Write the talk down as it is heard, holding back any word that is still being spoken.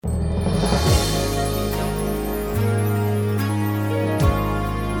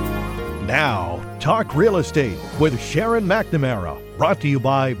Talk Real Estate with Sharon McNamara, brought to you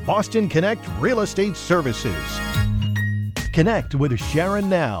by Boston Connect Real Estate Services. Connect with Sharon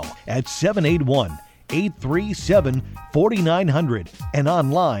now at 781-837-4900 and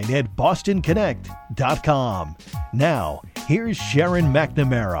online at bostonconnect.com. Now, here's Sharon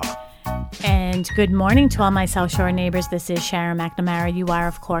McNamara. And good morning to all my South Shore neighbors. This is Sharon McNamara. You are,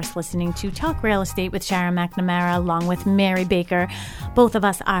 of course, listening to Talk Real Estate with Sharon McNamara along with Mary Baker. Both of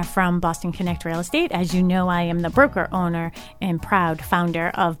us are from Boston Connect Real Estate. As you know, I am the broker, owner, and proud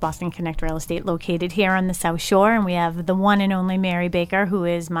founder of Boston Connect Real Estate located here on the South Shore. And we have the one and only Mary Baker, who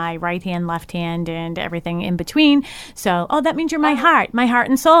is my right hand, left hand, and everything in between. So, that means you're my heart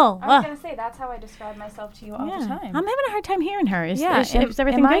and soul. I was going to say, that's how I describe myself to you all the time. I'm having a hard time hearing her. Is am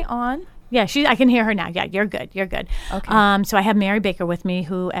everything good? I on? Yeah, I can hear her now. Yeah, you're good. You're good. Okay. So I have Mary Baker with me,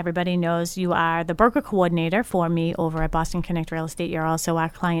 who everybody knows you are the broker coordinator for me over at Boston Connect Real Estate. You're also our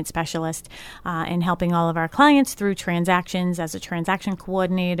client specialist in helping all of our clients through transactions as a transaction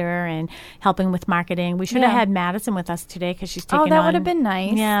coordinator and helping with marketing. We should have had Madison with us today because she's taking on. Oh, that would have been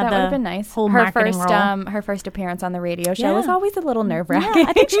nice. Yeah, that would have been nice. Whole marketing role. Her first appearance on the radio show was always a little nerve-wracking. Yeah,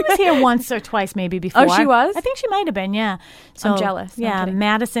 I think she was here once or twice maybe before. Oh, she was? I think she might have been, yeah. So, I'm jealous. Yeah,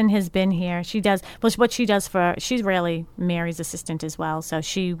 Madison has been here. She does. Well, what she does she's really Mary's assistant as well. So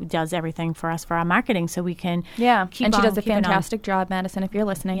she does everything for us for our marketing so we can keep and she does a fantastic job, Madison, if you're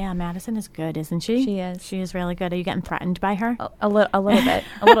listening. Yeah, Madison is good, isn't she? She is. She is really good. Are you getting threatened by her? A little bit.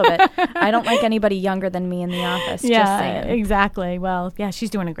 I don't like anybody younger than me in the office. Yeah, just saying. Exactly. Well, yeah,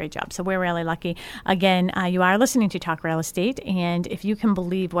 she's doing a great job. So we're really lucky. Again, you are listening to Talk Real Estate. And if you can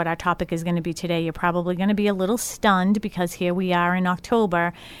believe what our topic is going to be today, you're probably going to be a little stunned because here we are in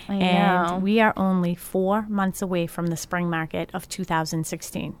October. I know. And we are only 4 months away from the spring market of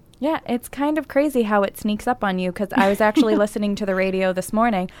 2016. Yeah, it's kind of crazy how it sneaks up on you because I was actually listening to the radio this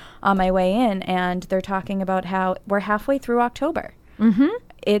morning on my way in, and they're talking about how we're halfway through October. Mm-hmm.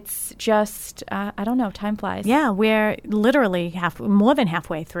 It's just, I don't know, time flies. Yeah, we're literally more than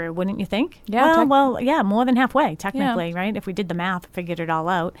halfway through, wouldn't you think? Yeah. Yeah, more than halfway, technically, right? If we did the math, figured it all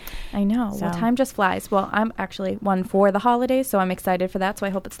out. I know. So. Well, time just flies. Well, I'm actually one for the holidays, so I'm excited for that, so I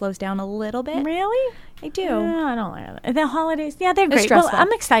hope it slows down a little bit. Really? I do. Yeah, I don't like it. The holidays, yeah, they're great. Stressful. Well,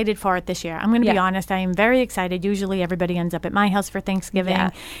 I'm excited for it this year. I'm going to be honest. I am very excited. Usually everybody ends up at my house for Thanksgiving.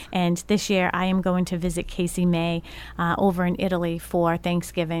 Yes. And this year I am going to visit Casey May over in Italy for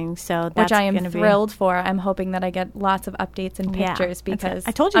Thanksgiving. So that's which I am gonna thrilled for. I'm hoping that I get lots of updates and pictures because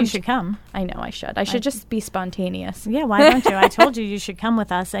I told you you should come. I know I should. I should just be spontaneous. Yeah, why don't you? I told you should come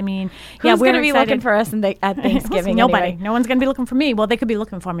with us. I mean, who's we're going to be excited. looking for us at Thanksgiving? Nobody. Anyway. No one's going to be looking for me. Well, they could be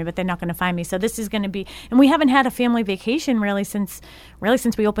looking for me, but they're not going to find me. So this is going to be, and we haven't had a family vacation really since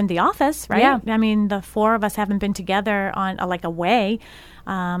we opened the office, right? Yeah. I mean, the four of us haven't been together on away.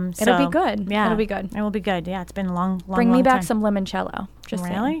 It'll be good. Yeah, it'll be good. It will be good. Yeah, it's been a long Bring me back time. some limoncello. Just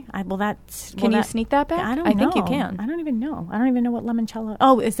really? Can you sneak that back? I don't know. I think you can. I don't even know. I don't even know what limoncello.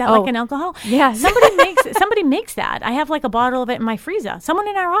 Oh, is that like an alcohol? Yes. Somebody makes that. I have like a bottle of it in my freezer. Someone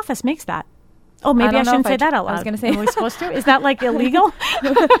in our office makes that. Oh, maybe I shouldn't say that out loud. I was going to say. Are we supposed to? Is that like illegal?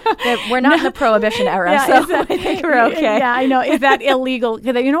 We're not in the Prohibition era, so I think we're okay. Yeah, I know. Is that illegal?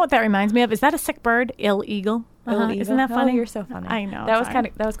 You know what that reminds me of? Is that a sick bird? Illegal. Isn't that funny? Oh, you're so funny. I know. That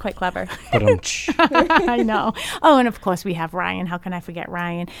was quite clever. I know. Oh, and of course we have Ryan. How can I forget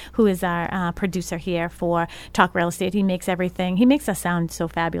Ryan, who is our producer here for Talk Real Estate? He makes everything. He makes us sound so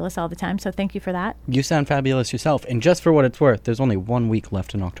fabulous all the time. So thank you for that. You sound fabulous yourself. And just for what it's worth, there's only 1 week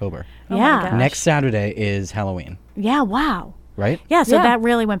left in October. Oh yeah. Next Saturday is Halloween. Yeah. Wow. Right? Yeah. So that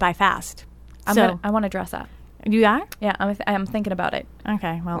really went by fast. I want to dress up. You are? Yeah, I'm thinking about it.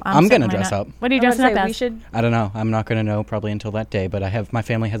 Okay, well, I'm going to dress up. What are you dressing up as? I don't know. I'm not going to know probably until that day, but my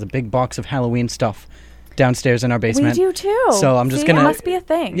family has a big box of Halloween stuff downstairs in our basement. We do too. So I'm just going to... It must be a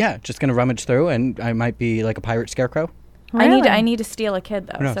thing. Yeah, just going to rummage through, and I might be like a pirate scarecrow. Really? I need to steal a kid,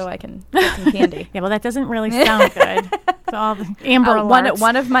 though, so I can get some candy. Yeah, well, that doesn't really sound good. So all the Amber Alerts.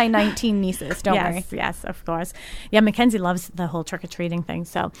 One of my 19 nieces, don't worry. Yes, of course. Yeah, Mackenzie loves the whole trick-or-treating thing.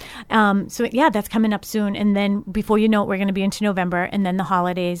 So that's coming up soon. And then before you know it, we're going to be into November, and then the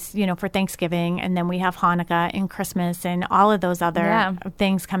holidays, for Thanksgiving, and then we have Hanukkah and Christmas and all of those other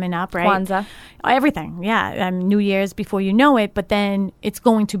things coming up, right? Kwanzaa. Everything, yeah. New Year's before you know it, but then it's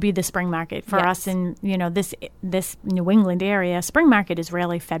going to be the spring market for us in, this New England area. Spring market is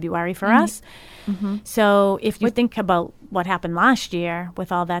really February for us. Mm-hmm. So if you think about what happened last year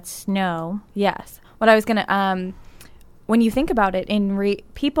with all that snow. Yes. What I was going to, when you think about it,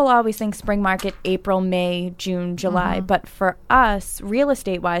 people always think spring market, April, May, June, July. But for us, real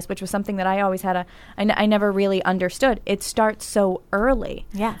estate wise, which was something that I always had I never really understood, it starts so early.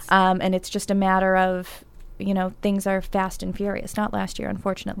 Yes. And it's just a matter of, things are fast and furious. Not last year,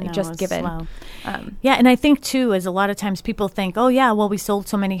 unfortunately, No, just it's given. slow. Yeah, and I think, too, is a lot of times people think, oh, yeah, well, we sold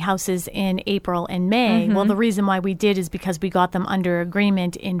so many houses in April and May. Well, the reason why we did is because we got them under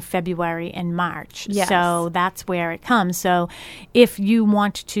agreement in February and March. Yes. So that's where it comes. So if you're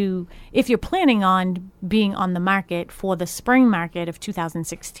planning on being on the market for the spring market of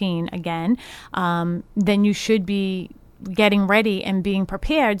 2016 again, then you should be getting ready and being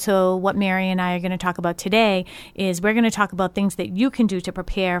prepared. So what Mary and I are going to talk about today is we're going to talk about things that you can do to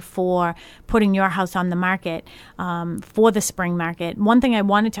prepare for putting your house on the market for the spring market. One thing I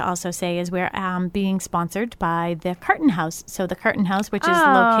wanted to also say is we're being sponsored by the Curtain House. So the Curtain House, which is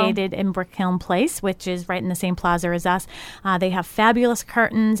located in Brickhill Place, which is right in the same plaza as us. They have fabulous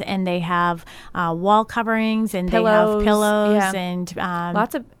curtains, and they have wall coverings, and they have pillows and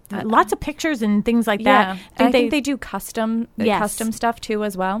lots of pictures and things like that. I think they do custom stuff too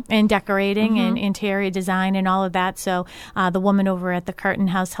as well. And decorating and interior design and all of that. So the woman over at the Curtain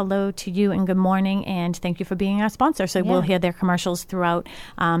House, hello to you and good morning, and thank you for being our sponsor. So we'll hear their commercials throughout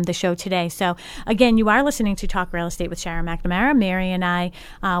the show today. So again, you are listening to Talk Real Estate with Sharon McNamara. Mary and I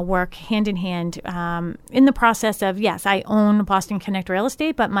work hand in hand in the process of, yes, I own Boston Connect Real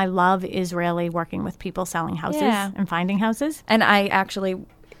Estate, but my love is really working with people selling houses and finding houses. And I actually...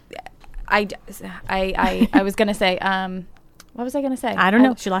 I was going to say, what was I going to say? I don't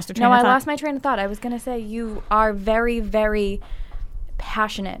know. She lost her train of thought. No, I lost my train of thought. I was going to say you are very, very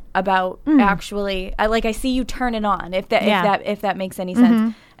passionate about actually, I see you turn it on, if that makes any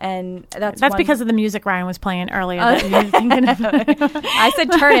sense. And that's because of the music Ryan was playing earlier. That you were thinking of. I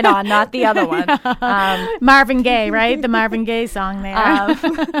said turn it on, not the other one. Marvin Gaye, right? The Marvin Gaye song there.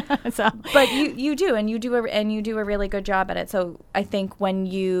 But you do a really good job at it. So I think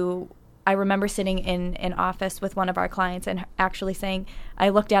I remember sitting in an office with one of our clients and actually saying, I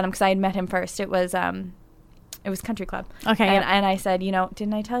looked at him because I had met him first. It was Country Club. Okay. And I said,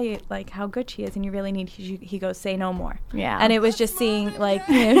 didn't I tell you how good she is, and you really need, he goes, say no more. Yeah. And it was just seeing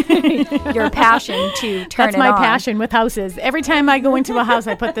your passion to turn it on. That's my passion with houses. Every time I go into a house,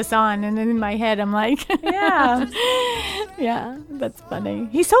 I put this on, and then in my head, I'm like, yeah. Yeah, that's funny.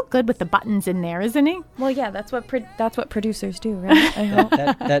 He's so good with the buttons in there, isn't he? Well, yeah, that's what producers do, right?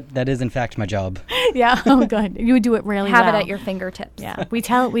 That is in fact my job. Yeah. Oh, good. You would do it really well. Have it at your fingertips. Yeah. We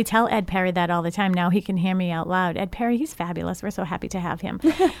tell Ed Perry that all the time. Now he can hear me out loud. Ed Perry, he's fabulous. We're so happy to have him.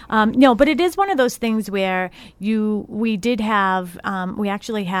 No, but it is one of those things where we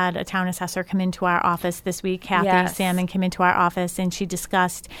actually had a town assessor come into our office this week. Kathy Salmon came into our office, and she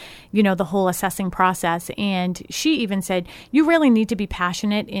discussed, the whole assessing process. And she even said, you really need to be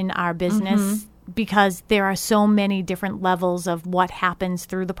passionate in our business because there are so many different levels of what happens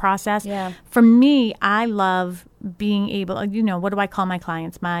through the process. Yeah. For me, I love being able, what do I call my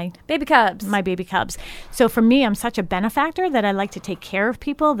clients? My baby cubs. My baby cubs. So for me, I'm such a benefactor that I like to take care of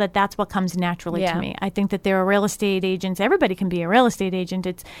people, that's what comes naturally to me. I think that there are real estate agents. Everybody can be a real estate agent.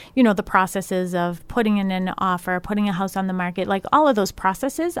 It's, the processes of putting in an offer, putting a house on the market, like all of those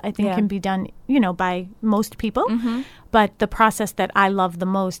processes, I think can be done, by most people. But the process that I love the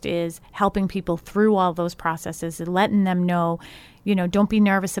most is helping people through all those processes and letting them know, don't be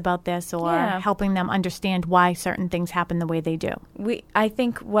nervous about this, or helping them understand why certain things happen the way they do. I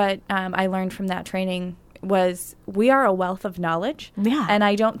think what I learned from that training was we are a wealth of knowledge. Yeah. And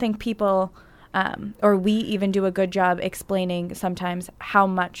I don't think people, or we even do a good job explaining sometimes how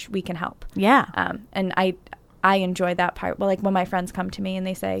much we can help. Yeah. And I enjoy that part. Well, when my friends come to me and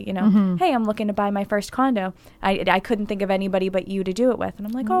they say, hey, I'm looking to buy my first condo. I couldn't think of anybody but you to do it with. And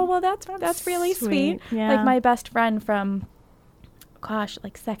I'm like, oh, well, that's really sweet. Yeah. My best friend from,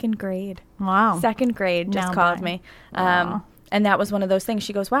 second grade. Wow. Second grade just called me. Wow. And that was one of those things.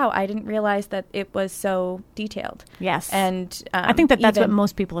 She goes, wow, I didn't realize that it was so detailed. Yes. And I think that's what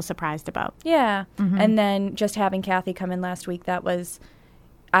most people are surprised about. Yeah. And then just having Kathy come in last week, that was...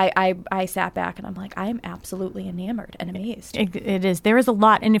 I sat back and I'm like, I am absolutely enamored and amazed. It is. There is a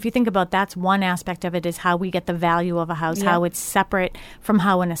lot. And if you think about that's one aspect of it is how we get the value of a house, how it's separate from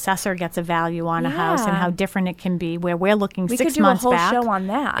how an assessor gets a value on a house and how different it can be, where we're looking 6 months back. We could do a whole show on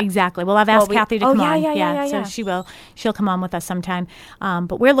that. Exactly. Well, I've asked Kathy to come on. Yeah. So she'll come on with us sometime.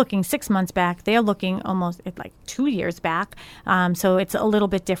 But we're looking 6 months back. They're looking almost 2 years back. So it's a little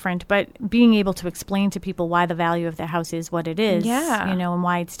bit different. But being able to explain to people why the value of their house is what it is, and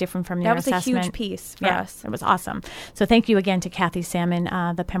why it's different from That your was assessment. a huge piece for us. It was awesome. So thank you again to Kathy Salmon,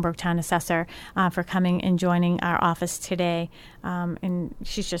 the Pembroke Town Assessor, for coming and joining our office today. And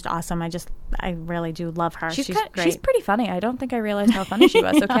she's just awesome. I really do love her. She's great. She's pretty funny. I don't think I realized how funny she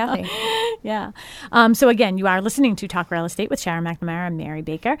was. So Kathy. Yeah. So again, you are listening to Talk Real Estate with Sharon McNamara and Mary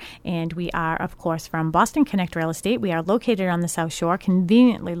Baker. And we are, of course, from Boston Connect Real Estate. We are located on the South Shore,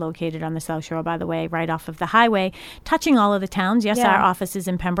 conveniently located on the South Shore, by the way, right off of the highway, touching all of the towns. Yes, our office is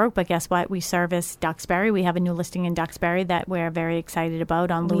in Pembroke, but guess what? We service Duxbury. We have a new listing in Duxbury that we're very excited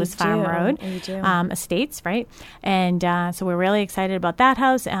about on Lewis Farm Road. We do. Estates, right? And so we're really excited about that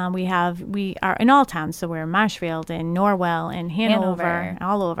house. We are in all towns. So we're in Marshfield and Norwell and Hanover.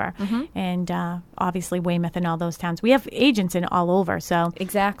 All over. And obviously Weymouth and all those towns. We have agents in all over. So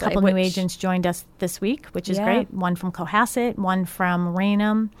exactly. a couple new agents joined us this week, which is great. One from Cohasset, one from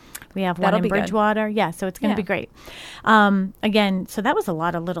Raynham. We have one in Bridgewater. Good. Yeah, so it's going to be great. Again, so that was a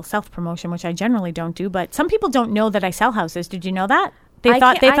lot of little self-promotion, which I generally don't do. But some people don't know that I sell houses. Did you know that? They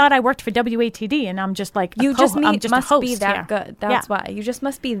thought I worked for WATD, and I'm just like you must be that good. That's why you just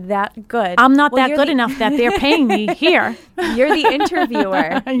must be that good. I'm not that good enough that they're paying me here. You're the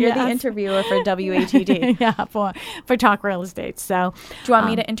interviewer. You're the interviewer for WATD. for Talk Real Estate. So, do you want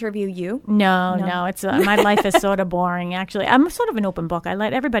me to interview you? No. It's my life is sort of boring. Actually, I'm sort of an open book. I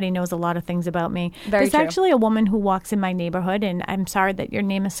let everybody knows a lot of things about me. There's actually a woman who walks in my neighborhood, and I'm sorry that your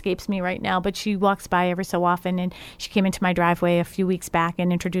name escapes me right now, but she walks by every so often, and she came into my driveway a few weeks back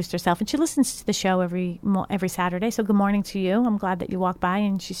and introduced herself, and she listens to the show every Saturday. So good morning to you. I'm glad that you walked by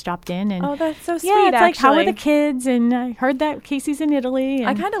and she stopped in. And oh, that's so sweet. Yeah, it's like, how are the kids? And I heard that Casey's in Italy. And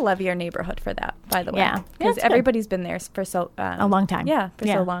I kind of love your neighborhood for that, by the way. Yeah, because everybody's been there for a long time. Yeah,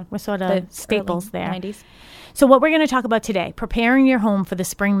 so long. We're sort of staples there. 90s. So what we're going to talk about today, preparing your home for the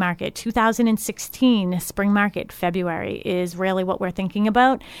spring market, 2016 spring market, February, is really what we're thinking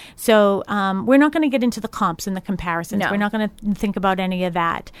about. So we're not going to get into the comps and the comparisons. No. We're not going to think about any of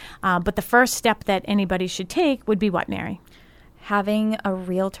that. But the first step that anybody should take would be what, Mary? Having a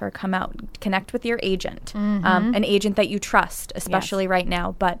realtor come out, connect with your agent, an agent that you trust, especially right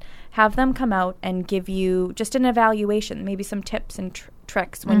now, but have them come out and give you just an evaluation, maybe some tips and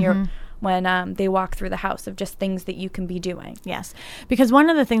tricks when they walk through the house of just things that you can be doing. Yes, because one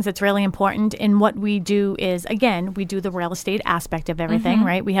of the things that's really important in what we do is, again, we do the real estate aspect of everything,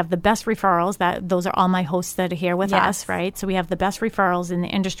 right? We have the best referrals. Those are all my hosts that are here with us, right? So we have the best referrals in the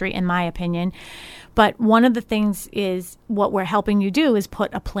industry, in my opinion. But one of the things is what we're helping you do is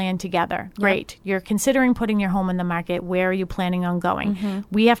put a plan together. Great. You're considering putting your home in the market. Where are you planning on going?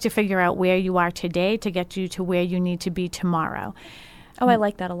 We have to figure out where you are today to get you to where you need to be tomorrow. Oh, I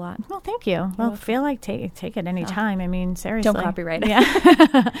like that a lot. Well, thank you. Well, feel like take it any time. I mean, seriously. Don't copyright it.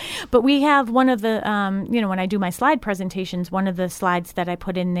 Yeah. But we have one of the, when I do my slide presentations, one of the slides that I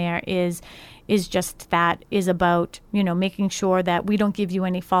put in there is just that, is about, making sure that we don't give you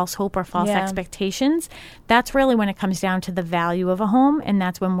any false hope or false expectations. That's really when it comes down to the value of a home, and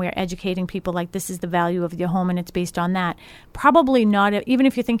that's when we're educating people like, this is the value of your home, and it's based on that. Probably not, even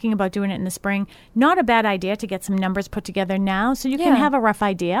if you're thinking about doing it in the spring, not a bad idea to get some numbers put together now so you can have a rough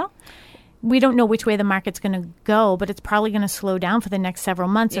idea. We don't know which way the market's going to go, but it's probably going to slow down for the next several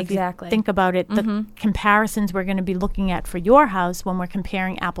months. Exactly. If you think about it, the comparisons we're going to be looking at for your house when we're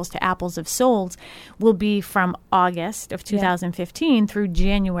comparing apples to apples of solds will be from August of 2015 through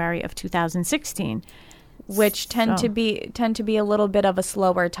January of 2016. Which tend to be a little bit of a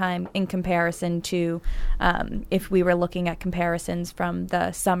slower time in comparison to if we were looking at comparisons from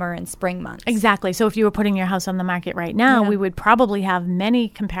the summer and spring months. Exactly. So if you were putting your house on the market right now, we would probably have many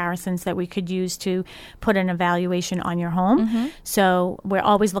comparisons that we could use to put an evaluation on your home. So we're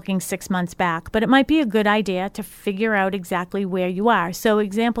always looking 6 months back, but it might be a good idea to figure out exactly where you are. So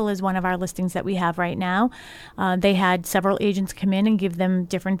example is one of our listings that we have right now. They had several agents come in and give them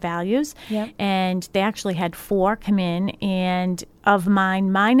different values, and they actually had 4 come in, and of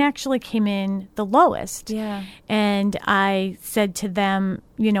mine actually came in the lowest. Yeah. And I said to them,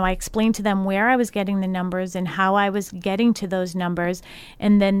 I explained to them where I was getting the numbers and how I was getting to those numbers,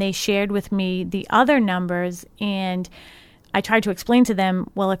 and then they shared with me the other numbers, and I tried to explain to them,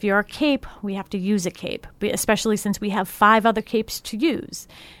 well, if you're a Cape, we have to use a Cape, especially since we have 5 other Capes to use,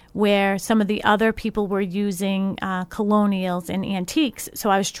 where some of the other people were using colonials and antiques. So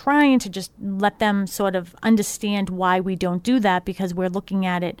I was trying to just let them sort of understand why we don't do that, because we're looking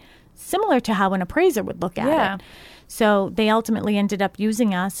at it similar to how an appraiser would look at it. So they ultimately ended up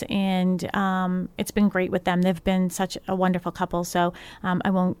using us, and it's been great with them. They've been such a wonderful couple. So I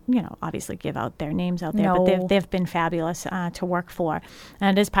won't, obviously give out their names out there, but they've been fabulous to work for.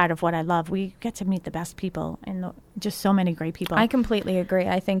 And it is part of what I love. We get to meet the best people and just so many great people. I completely agree.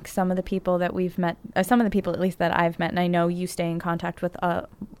 I think some of the people that we've met, some of the people at least that I've met, and I know you stay in contact with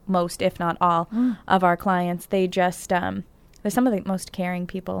most, if not all, of our clients, they just, they're some of the most caring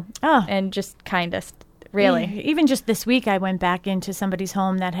people. And just kindest. Really? Even just this week, I went back into somebody's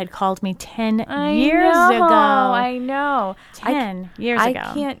home that had called me 10 years ago. I know. 10 years ago.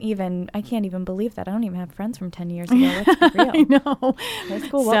 I can't even believe that. I don't even have friends from 10 years ago. Let's be real. I know. High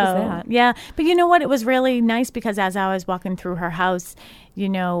school, what was that? Yeah. But you know what? It was really nice because as I was walking through her house,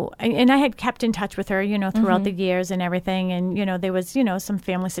 and I had kept in touch with her, throughout the years and everything. And, there was, some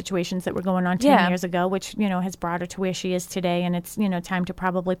family situations that were going on 10 years ago, which, has brought her to where she is today. And it's, time to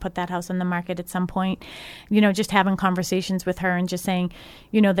probably put that house on the market at some point. Just having conversations with her and just saying,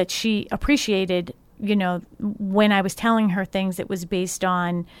 that she appreciated, when I was telling her things, it was based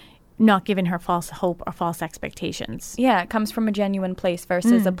on not giving her false hope or false expectations. Yeah, it comes from a genuine place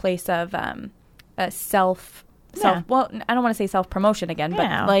versus a place of well, I don't want to say self-promotion again, but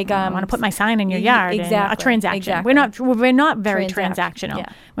I want to put my sign in your yard. Exactly. A transaction. Exactly. We're not very transactional. Yeah.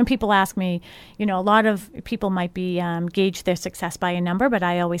 When people ask me, a lot of people might be gauge their success by a number, but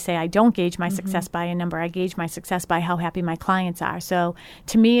I always say I don't gauge my success by a number. I gauge my success by how happy my clients are. So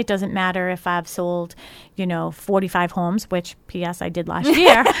to me, it doesn't matter if I've sold, 45 homes, which, P.S., I did last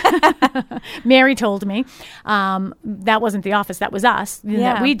year. Mary told me. That wasn't the office. That was us.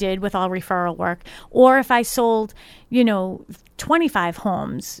 That we did with all referral work. Or if I sold 25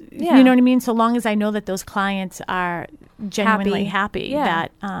 homes, you know what I mean? So long as I know that those clients are genuinely happy that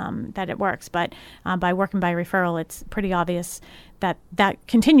it works. But by working by referral, it's pretty obvious that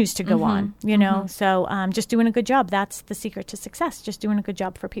continues to go on, So just doing a good job. That's the secret to success, just doing a good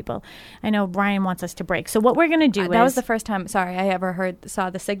job for people. I know Brian wants us to break. So what we're going to do that was the first time, I ever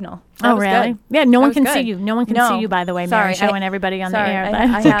saw the signal. That was really? Good. Yeah, no one can see you. No one can see you, by the way, Mary, showing everybody on the air.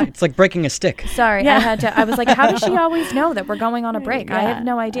 It's like breaking a stick. Sorry, I was like, how does she always know that we're going on a break? I have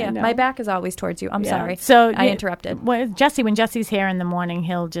no idea. My back is always towards you. I'm sorry. So I interrupted. When Jesse's here in the morning,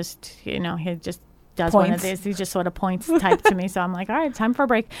 he'll just, does points. One of these. He just sort of points type to me. So I'm like, all right, time for a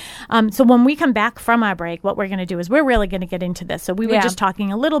break. So when we come back from our break, what we're going to do is we're really going to get into this. So we were just talking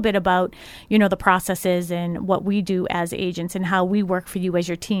a little bit about, the processes and what we do as agents and how we work for you as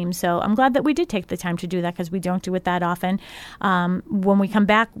your team. So I'm glad that we did take the time to do that because we don't do it that often. When we come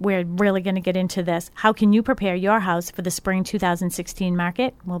back, we're really going to get into this. How can you prepare your house for the spring 2016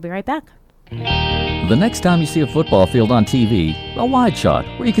 market? We'll be right back. The next time you see a football field on TV, a wide shot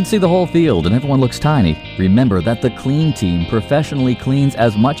where you can see the whole field and everyone looks tiny, remember that the Clean Team professionally cleans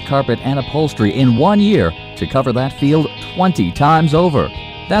as much carpet and upholstery in 1 year to cover that field 20 times over.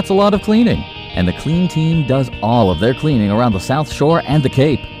 That's a lot of cleaning. And the Clean Team does all of their cleaning around the South Shore and the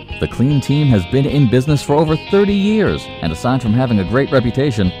Cape. The Clean Team has been in business for over 30 years, and aside from having a great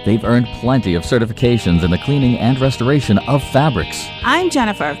reputation, they've earned plenty of certifications in the cleaning and restoration of fabrics. I'm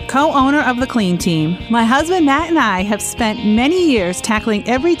Jennifer, co-owner of the Clean Team. My husband Matt and I have spent many years tackling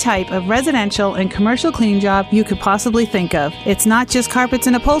every type of residential and commercial clean job you could possibly think of. It's not just carpets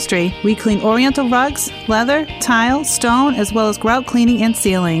and upholstery. We clean oriental rugs, leather, tile, stone, as well as grout cleaning and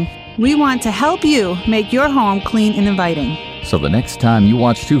sealing. We want to help you make your home clean and inviting. So the next time you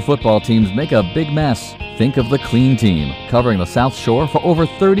watch two football teams make a big mess, think of the Clean Team, covering the South Shore for over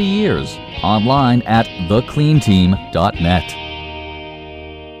 30 years. Online at thecleanteam.net.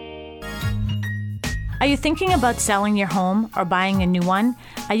 Are you thinking about selling your home or buying a new one?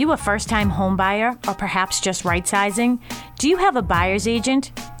 Are you a first-time home buyer or perhaps just right-sizing? Do you have a buyer's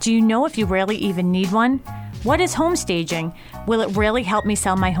agent? Do you know if you really even need one? What is home staging? Will it really help me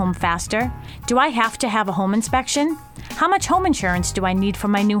sell my home faster? Do I have to have a home inspection? How much home insurance do I need for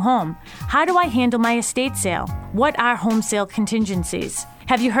my new home? How do I handle my estate sale? What are home sale contingencies?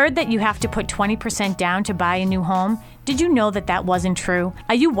 Have you heard that you have to put 20% down to buy a new home? Did you know that that wasn't true?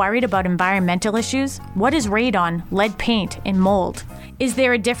 Are you worried about environmental issues? What is radon, lead paint, and mold? Is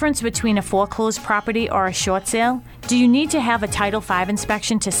there a difference between a foreclosed property or a short sale? Do you need to have a Title V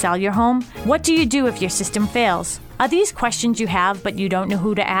inspection to sell your home? What do you do if your system fails? Are these questions you have but you don't know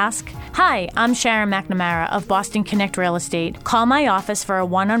who to ask? Hi, I'm Sharon McNamara of Boston Connect Real Estate. Call my office for a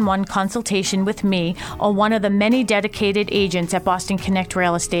one-on-one consultation with me or one of the many dedicated agents at Boston Connect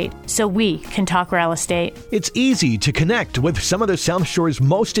Real Estate so we can talk real estate. It's easy to connect with some of the South Shore's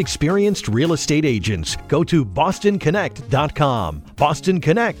most experienced real estate agents. Go to bostonconnect.com,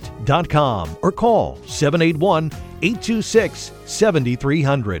 bostonconnect.com, or call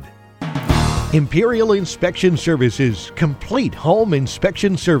 781-826-7300. Imperial Inspection Services, complete home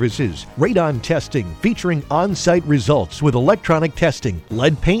inspection services. Radon testing featuring on-site results with electronic testing,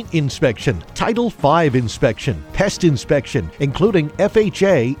 lead paint inspection, Title V inspection, pest inspection, including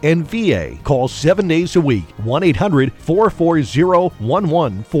FHA and VA. Call 7 days a week,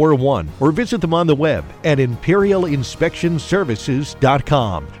 1-800-440-1141, or visit them on the web at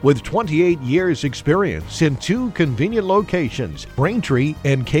imperialinspectionservices.com. With 28 years experience in 2 convenient locations, Braintree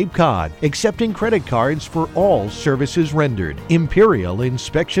and Cape Cod, accepting credit cards for all services rendered. Imperial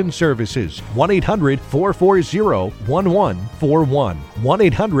Inspection Services, 1-800-440-1141,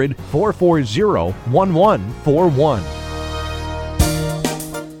 1-800-440-1141.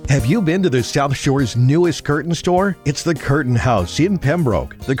 Have you been to the South Shore's newest curtain store? It's the Curtain House in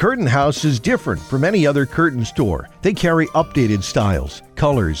Pembroke. The Curtain House is different from any other curtain store. They carry updated styles,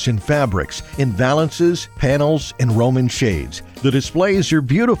 colors, and fabrics in valances, panels, and Roman shades. The displays are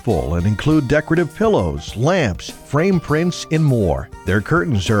beautiful and include decorative pillows, lamps, frame prints, and more. Their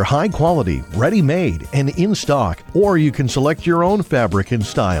curtains are high quality, ready-made, and in stock, or you can select your own fabric and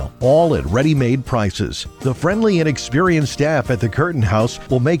style, all at ready-made prices. The friendly and experienced staff at the Curtain House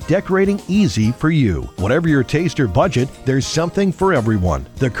will make decorating easy for you. Whatever your taste or budget, there's something for everyone.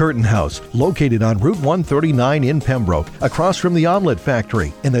 The Curtain House, located on Route 139 in Pembroke, across from the Omelette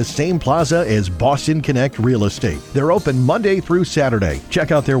Factory, in the same plaza as Boston Connect Real Estate. They're open Monday through Saturday.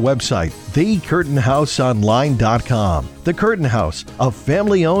 Check out their website, thecurtainhouseonline.com. The Curtain House, a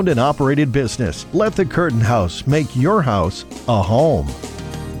family-owned and operated business. Let the Curtain House make your house a home.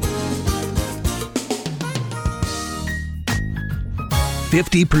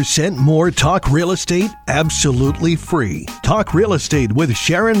 $50% more Talk Real Estate absolutely free. Talk Real Estate with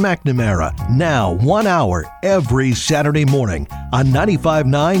Sharon McNamara, now 1 hour every Saturday morning on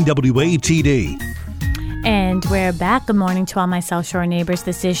 95.9 WATD. And we're back. Good morning to all my South Shore neighbors.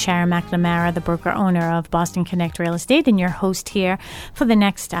 This is Sharon McNamara, the broker owner of Boston Connect Real Estate, and your host here for the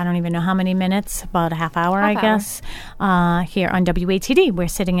next, I don't even know how many minutes, about a half hour, I guess, here on WATD. We're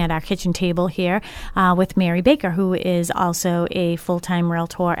sitting at our kitchen table here with Mary Baker, who is also a full-time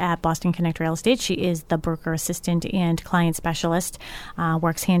realtor at Boston Connect Real Estate. She is the broker assistant and client specialist,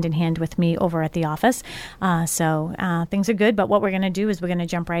 works hand in hand with me over at the office. So things are good, but what we're going to do is we're going to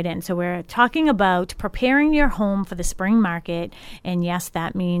jump right in. So we're talking about preparing your home for the spring market, and yes,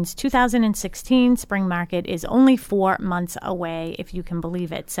 that means 2016 spring market is only 4 months away, if you can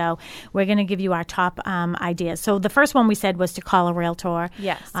believe it. So we're going to give you our top ideas. So the first one we said was to call a realtor.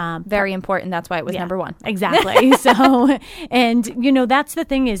 Yes, very important. That's why it was number one. Exactly. So, and you know, that's the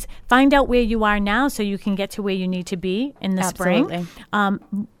thing is find out where you are now so you can get to where you need to be in the spring.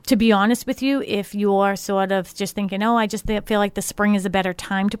 To be honest with you, if you're sort of just thinking, oh, I just feel like the spring is a better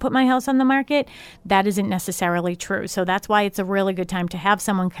time to put my house on the market, that isn't necessarily true. So that's why it's a really good time to have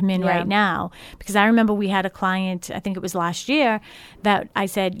someone come in right now. Because I remember we had a client, I think it was last year, that I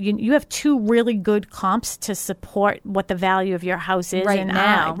said, you have 2 really good comps to support what the value of your house is right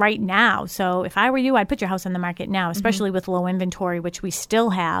now. So if I were you, I'd put your house on the market now, especially with low inventory, which we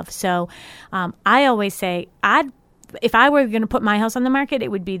still have. So I always say, if I were going to put my house on the market, it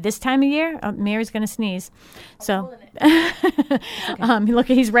would be this time of year. Mary's going to sneeze. So, look,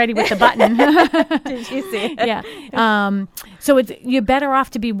 he's ready with the button. Did you see? Yeah. So you're better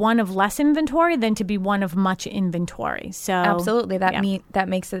off to be one of less inventory than to be one of much inventory. So absolutely, that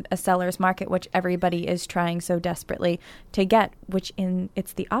makes it a seller's market, which everybody is trying so desperately to get.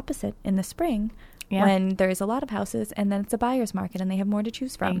 It's the opposite in the spring. Yeah. When there's a lot of houses, and then it's a buyer's market, and they have more to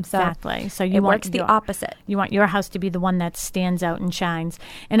choose from. Exactly. So it works the opposite. You want your house to be the one that stands out and shines.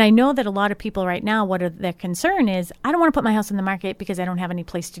 And I know that a lot of people right now, their concern is, I don't want to put my house on the market because I don't have any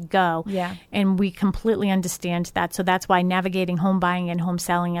place to go. Yeah. And we completely understand that. So that's why navigating home buying and home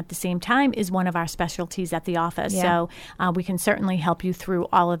selling at the same time is one of our specialties at the office. Yeah. So we can certainly help you through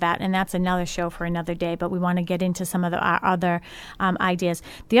all of that. And that's another show for another day. But we want to get into some of our other ideas.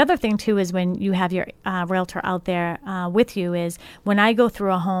 The other thing, too, is when you have your realtor out there with you is when I go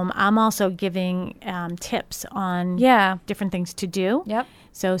through a home, I'm also giving tips on different things to do. Yep.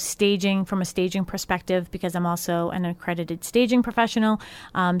 So staging from a staging perspective, because I'm also an accredited staging professional,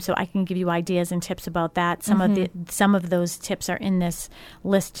 so I can give you ideas and tips about that. Some of those tips are in this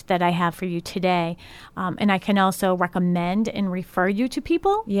list that I have for you today, and I can also recommend and refer you to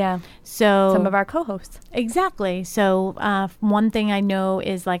people. Yeah. So some of our co-hosts. Exactly. So one thing I know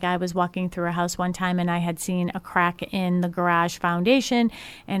is, like, I was walking through a house one time and I had seen a crack in the garage foundation,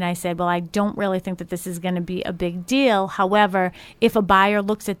 and I said, well, I don't really think that this is going to be a big deal. However, if a buyer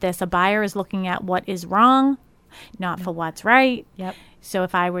looks at this, a buyer is looking at what is wrong, not for what's right. Yep. So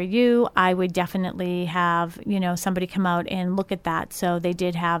if I were you, I would definitely have, somebody come out and look at that. So they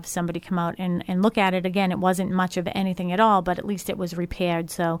did have somebody come out and look at it. Again, it wasn't much of anything at all, but at least it was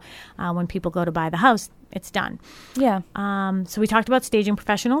repaired. So when people go to buy the house, it's done. Yeah. So we talked about staging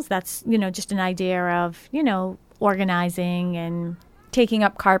professionals. That's, just an idea of, organizing and taking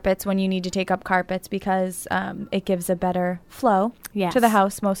up carpets when you need to take up carpets because it gives a better flow Yes. to the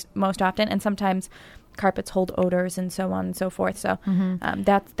house most often. And sometimes carpets hold odors and so on and so forth. So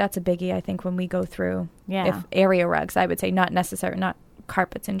that's a biggie, I think, when we go through if area rugs, I would say, not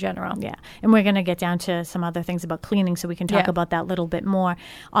carpets in general. Yeah. And we're going to get down to some other things about cleaning, so we can talk about that a little bit more.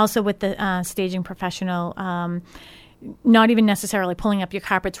 Also with the staging professional, not even necessarily pulling up your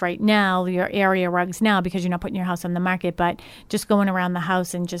carpets right now, your area rugs now, because you're not putting your house on the market, but just going around the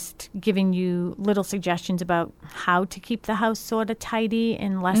house and just giving you little suggestions about how to keep the house sort of tidy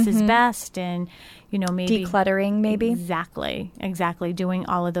and less is best, and maybe decluttering, maybe. Exactly. Doing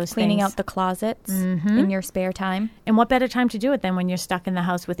all of those Cleaning things. out the closets in your spare time. And what better time to do it than when you're stuck in the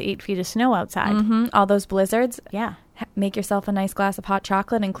house with 8 feet of snow outside? All those blizzards. Yeah. Make yourself a nice glass of hot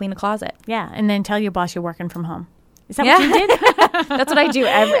chocolate and clean a closet. Yeah. And then tell your boss you're working from home. Is that what you did? That's what I do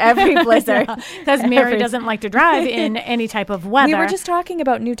every blizzard. Because Mary doesn't like to drive in any type of weather. We were just talking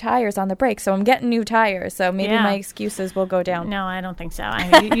about new tires on the break, so I'm getting new tires. So maybe my excuses will go down. No, I don't think so.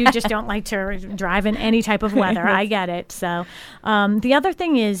 You just don't like to drive in any type of weather. I get it. So the other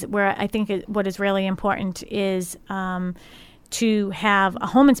thing is where I think what is really important is to have a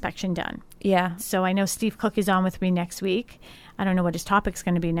home inspection done. Yeah. So I know Steve Cook is on with me next week. I don't know what his topic's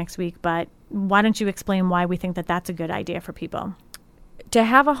going to be next week, but why don't you explain why we think that that's a good idea for people? To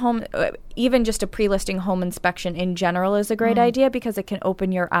have a home, even just a pre-listing home inspection in general is a great idea because it can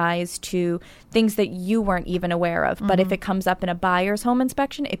open your eyes to things that you weren't even aware of. But if it comes up in a buyer's home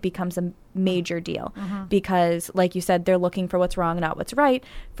inspection, it becomes a major deal because, like you said, they're looking for what's wrong, not what's right.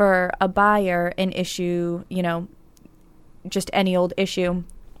 For a buyer, an issue, just any old issue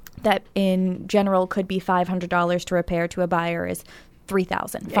that in general could be $500 to repair, to a buyer is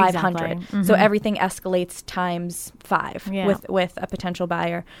 $3,500. Exactly. So everything escalates times 5 with a potential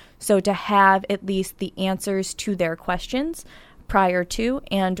buyer. So to have at least the answers to their questions prior to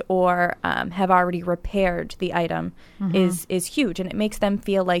and or have already repaired the item is huge, and it makes them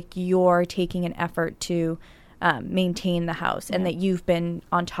feel like you're taking an effort to maintain the house and that you've been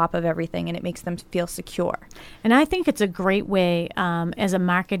on top of everything, and it makes them feel secure. And I think it's a great way as a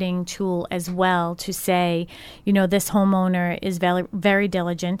marketing tool as well to say, this homeowner is very, very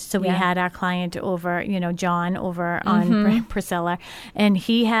diligent. So we had our client over, John over on Priscilla, and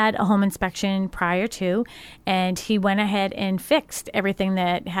he had a home inspection prior to, and he went ahead and fixed everything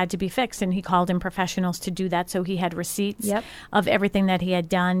that had to be fixed, and he called in professionals to do that. So he had receipts of everything that he had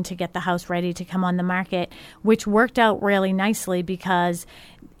done to get the house ready to come on the market, which worked out really nicely because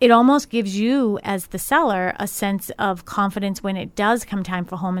it almost gives you as the seller a sense of confidence when it does come time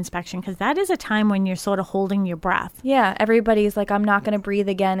for home inspection, because that is a time when you're sort of holding your breath. Yeah, everybody's like, I'm not going to breathe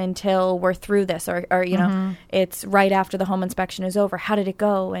again until we're through this, or it's right after the home inspection is over. How did it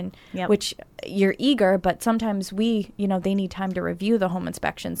go? And which you're eager, but sometimes they need time to review the home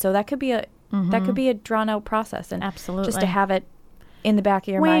inspection. So that could be a drawn out process, and absolutely just to have it in the back of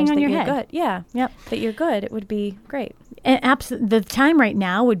your weighing mind on that your you're head. Good. Yeah. Yep. That you're good. It would be great. And the time right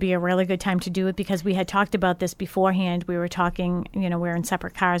now would be a really good time to do it because we had talked about this beforehand. We were talking, we're in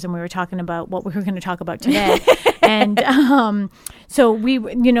separate cars, and we were talking about what we were going to talk about today. And so we,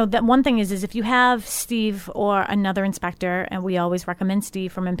 that one thing is if you have Steve or another inspector, and we always recommend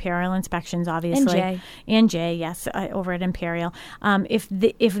Steve from Imperial Inspections, obviously. And Jay, yes, over at Imperial. If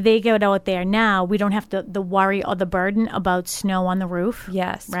they get out there now, we don't have the worry or the burden about snow on the roof.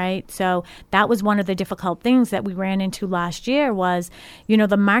 Yes. Right? So that was one of the difficult things that we ran into last year was,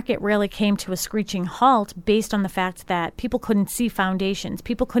 the market really came to a screeching halt based on the fact that people couldn't see foundations.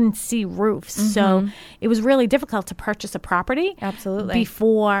 People couldn't see roofs. So it was really difficult to purchase a property. Absolutely.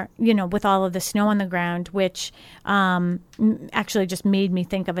 Before, with all of the snow on the ground, which actually just made me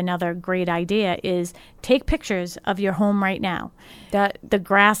think of another great idea is take pictures of your home right now. That the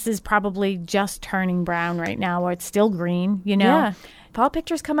grass is probably just turning brown right now, or it's still green, Yeah. Fall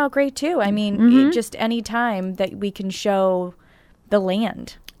pictures come out great too. I mean, just any time that we can show the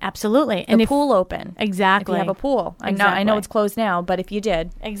land. Absolutely. The pool open. Exactly. If you have a pool. I know it's closed now, but if you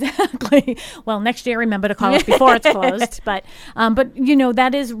did. Exactly. Well, next year, remember to call us before it's closed. But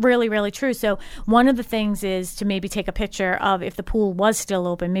that is really, really true. So one of the things is to maybe take a picture of if the pool was still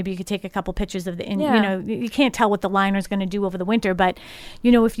open. Maybe you could take a couple pictures of you can't tell what the liner is going to do over the winter. But,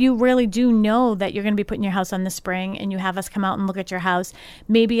 if you really do know that you're going to be putting your house on the spring and you have us come out and look at your house,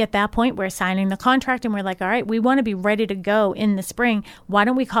 maybe at that point we're signing the contract and we're like, all right, we want to be ready to go in the spring. Why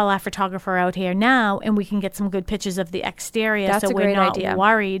don't we call our photographer out here now and we can get some good pictures of the exterior. That's so a we're great not idea.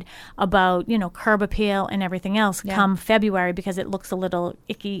 worried about, curb appeal and everything else come February, because it looks a little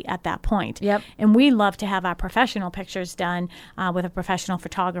icky at that point. Yep. And we love to have our professional pictures done with a professional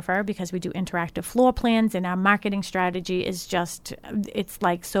photographer, because we do interactive floor plans, and our marketing strategy is just, it's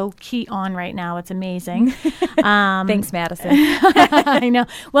like so key on right now. It's amazing. Thanks, Madison. I know.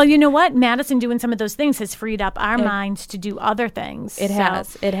 Well, you know what? Madison doing some of those things has freed up our minds to do other things. It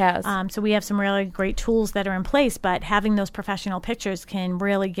has. So we have some really great tools that are in place, but having those professional pictures can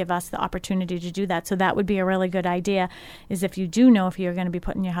really give us the opportunity to do that. So that would be a really good idea, is if you do know if you're going to be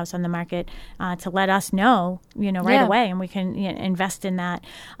putting your house on the market, to let us know, right away, and we can invest in that.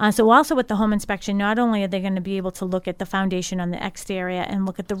 So also with the home inspection, not only are they going to be able to look at the foundation on the exterior and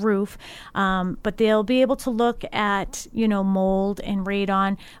look at the roof, but they'll be able to look at, mold and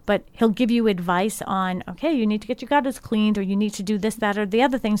radon, but he'll give you advice on, okay, you need to get your gutters cleaned, or you need to do this, that, or the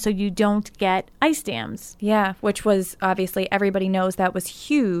other thing so you don't get ice dams. Yeah, which was obviously, everybody knows that was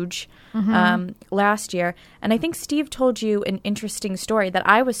huge last year. And I think Steve told you an interesting story that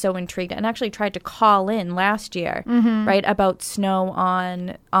I was so intrigued, and actually tried to call in last year, right, about snow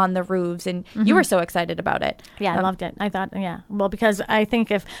on the roofs, and you were so excited about it. Yeah, I loved it. I thought, well, because I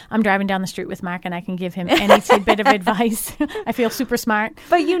think if I'm driving down the street with Mark and I can give him any tidbit of advice, I feel super smart.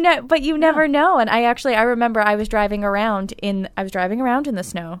 But you never know. And I remember I was driving around in the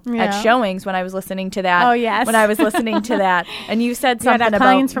snow at showings when I was listening to that. Oh, yes. When I was listening to that, and you said something about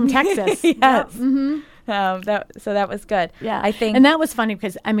clients from Texas. Yes. Yep. Mm-hmm. So that was good. Yeah. I think. And that was funny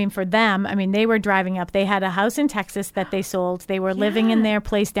because, for them, they were driving up. They had a house in Texas that they sold. They were living in their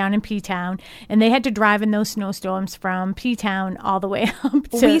place down in P-Town, and they had to drive in those snowstorms from P-Town all the way up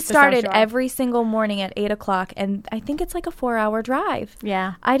to We started every single morning at 8 o'clock, and I think it's like a 4-hour drive.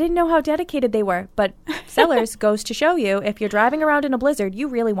 Yeah. I didn't know how dedicated they were, but sellers goes to show you, if you're driving around in a blizzard, you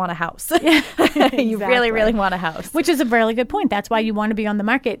really want a house. Yeah, You really, really want a house. Which is a really good point. That's why you want to be on the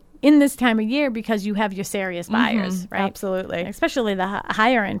market in this time of year, because you have your serious buyers, right? Absolutely. Especially the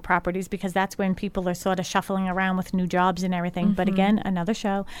higher end properties, because that's when people are sort of shuffling around with new jobs and everything. But again, another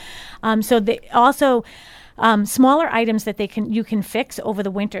show. So they also smaller items that you can fix over the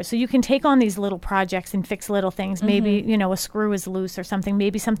winter. So you can take on these little projects and fix little things. Maybe a screw is loose or something.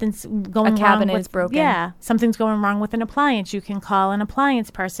 Maybe something's going wrong. A cabinet is broken. Yeah, something's going wrong with an appliance. You can call an appliance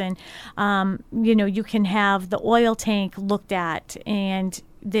person. You can have the oil tank looked at, and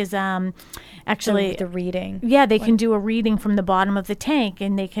there's actually the reading. Yeah, they can do a reading from the bottom of the tank,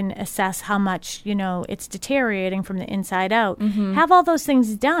 and they can assess how much it's deteriorating from the inside out. Have all those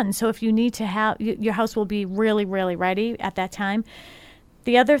things done, so if you need to have your house will be really, really ready at that time.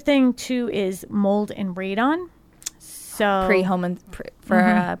 The other thing too is mold and radon. So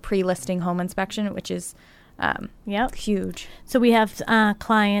pre-listing home inspection, which is huge. So we have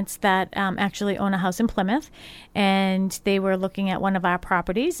clients that actually own a house in Plymouth, and they were looking at one of our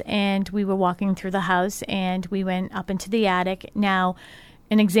properties, and we were walking through the house, and we went up into the attic. Now,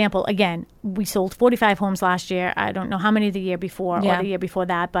 an example, again, we sold 45 homes last year. I don't know how many the year before or the year before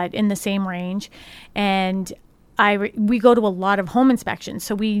that, but in the same range. And we go to a lot of home inspections,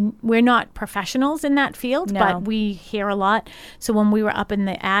 so we're not professionals in that field, but we hear a lot. So when we were up in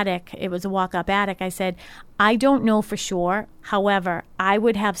the attic, it was a walk-up attic, I said, I don't know for sure. However, I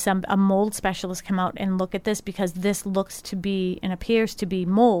would have a mold specialist come out and look at this, because this looks to be and appears to be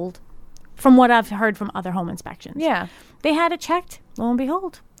mold from what I've heard from other home inspections. Yeah. They had it checked, lo and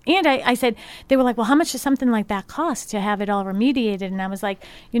behold. And I said, they were like, well, how much does something like that cost to have it all remediated? And I was like,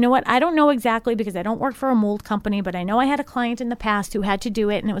 you know what? I don't know exactly, because I don't work for a mold company, but I know I had a client in the past who had to do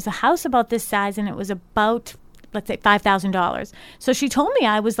it, and it was a house about this size, and it was about, let's say, $5,000. So she told me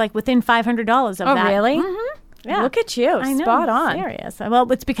I was like within $500 of that. Oh, really? Mm-hmm. Yeah. Look at you. I know, spot on. Serious.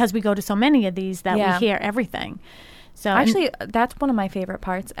 Well, it's because we go to so many of these that we hear everything. So Actually, that's one of my favorite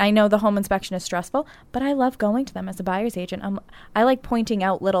parts. I know the home inspection is stressful, but I love going to them as a buyer's agent. I like pointing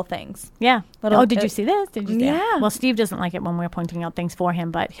out little things. yeah. Little- Did you see this? Did you see that? Yeah. Well, Steve doesn't like it when we're pointing out things for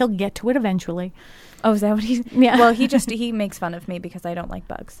him, but he'll get to it eventually. Oh, is that what he's? Yeah. Well, he makes fun of me because I don't like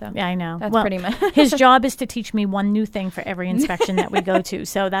bugs. So Yeah, I know. That's well, pretty much. his job is to teach me one new thing for every inspection that we go to.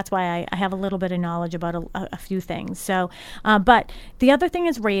 So that's why I have a little bit of knowledge about a few things. So, but the other thing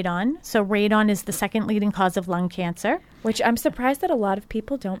is radon. So radon is the second leading cause of lung cancer. Which I'm surprised that a lot of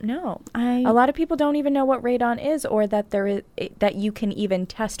people don't know. I- A lot of people don't even know what radon is, or that there is that you can even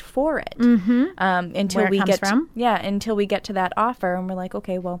test for it. Until Where it we comes get from? until we get to that offer, and we're like,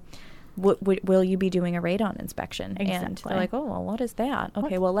 okay, well, will you be doing a radon inspection? And Exactly. they're like, oh, well, what is that?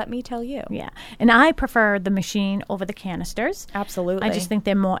 Okay, well, let me tell you. Yeah. And I prefer the machine over the canisters. Absolutely. I just think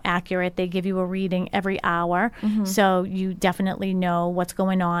they're more accurate. They give you a reading every hour. So you definitely know what's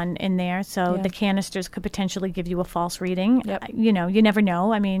going on in there. So Yeah. the canisters could potentially give you a false reading. Yep. You know, you never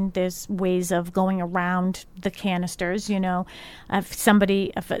know. I mean, there's ways of going around the canisters, you know. If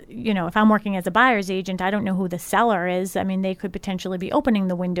I'm working as a buyer's agent, I don't know who the seller is. I mean, they could potentially be opening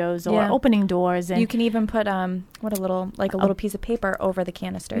the windows or Yeah. opening doors. And you can even put a little piece of paper over the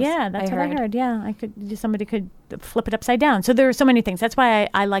canisters. yeah, that's what I heard. Yeah, somebody could flip it upside down. So there are so many things. That's why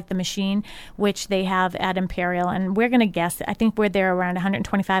I like the machine, which they have at Imperial, and we're going to guess. I think we're there around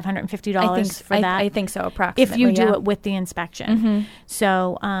 $125, $150 for that. I think so, approximately. If you do yeah. it with the inspection.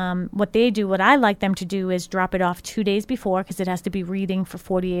 So what I like them to do is drop it off 2 days before, because it has to be reading for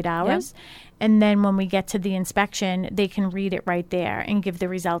 48 hours. And then when we get to the inspection, they can read it right there and give the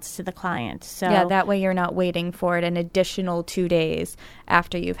results to the client. So Yeah, that way you're not waiting for it an additional 2 days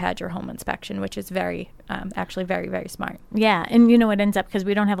after you've had your home inspection, which is actually very, very smart. Yeah, and it ends up, because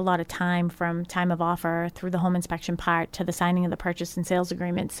we don't have a lot of time from time of offer through the home inspection part to the signing of the purchase and sales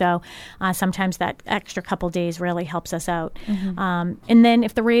agreement. So sometimes that extra couple days really helps us out. And then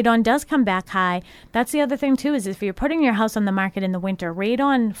if the radon does come back high, that's the other thing too, is if you're putting your house on the market in the winter,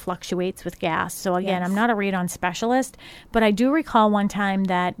 radon fluctuates with gas. So again, Yes. I'm not a radon specialist, but I do recall one time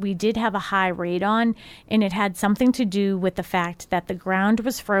that we did have a high radon, and it had something to do with the fact that the ground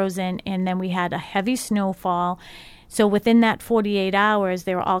was frozen, and then we had a heavy snowfall. So within that 48 hours,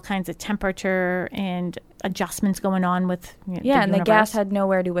 there were all kinds of temperature and adjustments going on with And the gas had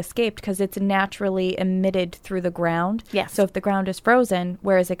nowhere to escape because it's naturally emitted through the ground. Yes. So if the ground is frozen,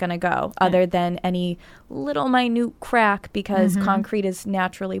 where is it going to go other than any little minute crack, because concrete is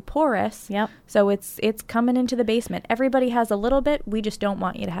naturally porous. Yep. So it's coming into the basement. Everybody has a little bit. We just don't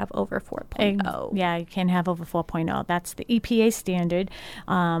want you to have over 4.0. Yeah, you can have over 4.0. That's the EPA standard,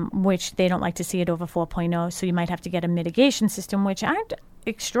 which they don't like to see it over 4.0. So you might have to get a mitigation system, which aren't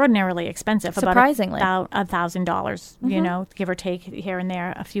extraordinarily expensive. Surprisingly. About $1,000, give or take here and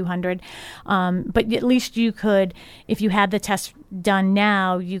there, a few hundred. But at least you could, if you had the test done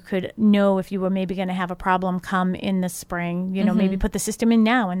now, you could know if you were maybe going to have a problem come in the spring. Maybe put the system in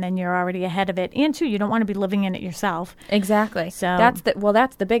now, and then you're already ahead of it. And two, you don't want to be living in it yourself. Exactly. So that's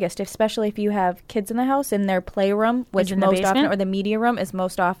the biggest, especially if you have kids in the house, in their playroom, which in the most often, basement? or the media room is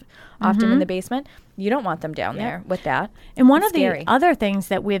most often in the basement. You don't want them down there with that. And one It's of the scary. other things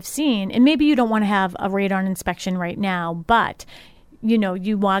that we've seen, and maybe you don't want to have a radon inspection right now, but you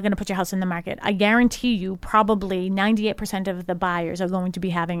are going to put your house in the market. I guarantee you probably 98% of the buyers are going to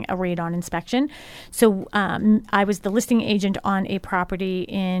be having a radon inspection. So I was the listing agent on a property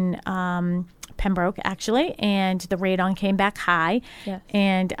in Pembroke, actually, and the radon came back high. Yes.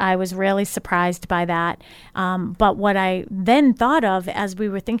 And I was really surprised by that. But what I then thought of as we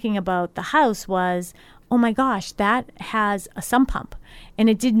were thinking about the house was, oh my gosh, that has a sump pump. And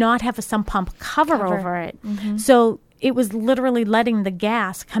it did not have a sump pump cover. over it. So it was literally letting the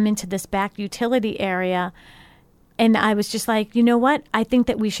gas come into this back utility area. And I was just like, you know what? I think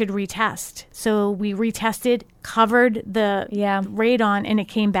that we should retest. So we retested, covered the radon, and it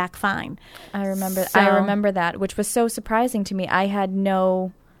came back fine. I remember that, which was so surprising to me. I had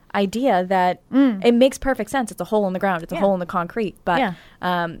no idea that it makes perfect sense. It's a hole in the ground. It's a hole in the concrete. But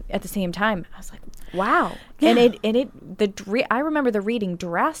at the same time, I was like, wow. Yeah. I remember the reading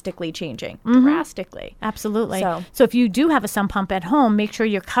drastically changing. Drastically. Absolutely. So if you do have a sump pump at home, make sure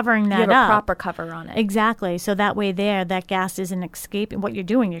you're covering that up. You have a proper cover on it. Exactly. So that way that gas isn't escaping. What you're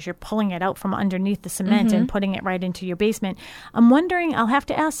doing is you're pulling it out from underneath the cement and putting it right into your basement. I'm wondering, I'll have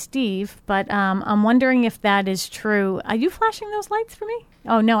to ask Steve, but I'm wondering if that is true. Are you flashing those lights for me?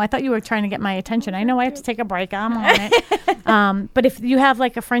 Oh, no, I thought you were trying to get my attention. I know I have to take a break. I'm on it. But if you have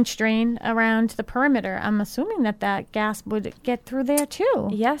like a French drain around the perimeter, perimeter, I'm assuming that gas would get through there too.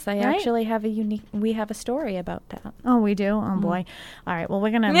 Yes, I right? actually have we have a story about that. Oh, we do? Oh, boy. All right. Well,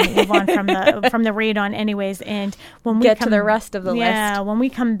 we're going to move on from the radon anyways. And when we get to the rest of the list. Yeah, when we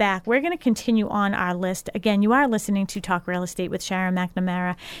come back, we're going to continue on our list. Again, you are listening to Talk Real Estate with Sharon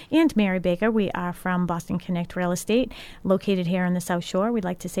McNamara and Mary Baker. We are from Boston Connect Real Estate, located here on the South Shore. We'd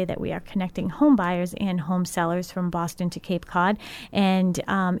like to say that we are connecting home buyers and home sellers from Boston to Cape Cod. And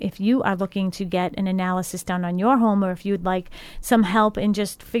if you are looking to get an analysis done on your home, or if you'd like some help in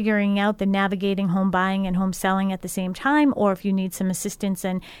just figuring out the navigating home buying and home selling at the same time, or if you need some assistance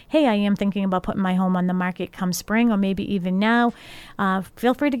and, hey, I am thinking about putting my home on the market come spring or maybe even now,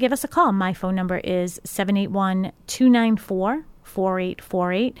 feel free to give us a call. My phone number is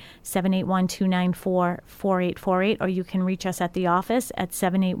 781-294-4848, 781-294-4848, or you can reach us at the office at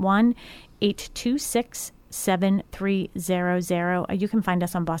 781-826-7300. You can find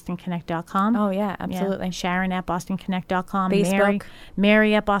us on BostonConnect.com. Oh, yeah, absolutely. Yeah. Sharon at BostonConnect.com. Facebook.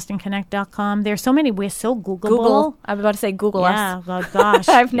 Mary at BostonConnect.com. There's so many. We're so Googleable. Google. I was about to say Google us. Yeah, oh, gosh.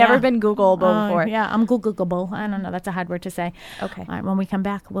 I've never been Googleable before. Yeah, I'm Googleable. I don't know. That's a hard word to say. Okay. All right, when we come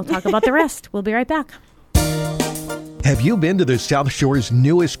back, we'll talk about the rest. We'll be right back. Have you been to the South Shore's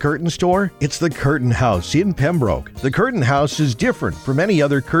newest curtain store? It's the Curtain House in Pembroke. The Curtain House is different from any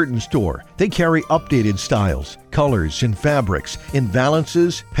other curtain store. They carry updated styles, colors, and fabrics in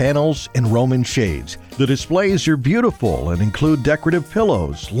valances, panels, and Roman shades. The displays are beautiful and include decorative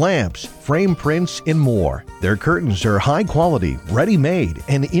pillows, lamps, frame prints, and more. Their curtains are high quality, ready-made,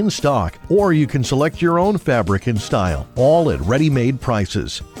 and in stock, or you can select your own fabric and style, all at ready-made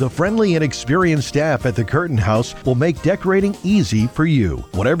prices. The friendly and experienced staff at the Curtain House will make decorating easy for you.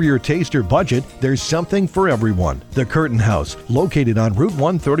 Whatever your taste or budget, there's something for everyone. The Curtain House, located on Route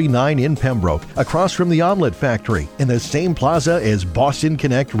 139 in Pembroke, across from the Omelet Factory, in the same plaza as Boston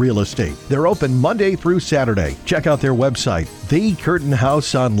Connect Real Estate. They're open Monday through Saturday. Check out their website,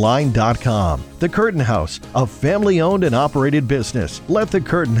 thecurtainhouseonline.com. The Curtain House, a family-owned and operated business. Let the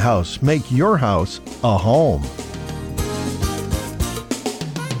Curtain House make your house a home.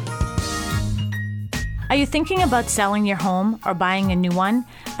 Are you thinking about selling your home or buying a new one?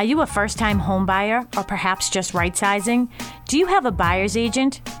 Are you a first-time home buyer or perhaps just right-sizing? Do you have a buyer's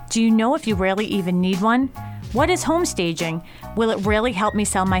agent? Do you know if you really even need one? What is home staging? Will it really help me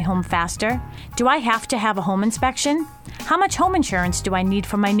sell my home faster? Do I have to have a home inspection? How much home insurance do I need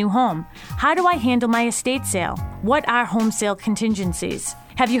for my new home? How do I handle my estate sale? What are home sale contingencies?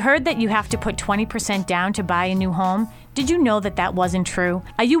 Have you heard that you have to put 20% down to buy a new home? Did you know that wasn't true?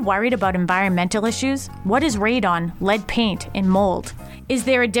 Are you worried about environmental issues? What is radon, lead paint, and mold? Is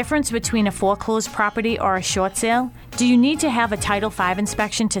there a difference between a foreclosed property or a short sale? Do you need to have a Title V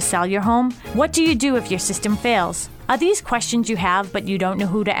inspection to sell your home? What do you do if your system fails? Are these questions you have but you don't know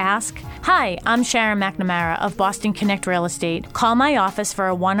who to ask? Hi, I'm Sharon McNamara of Boston Connect Real Estate. Call my office for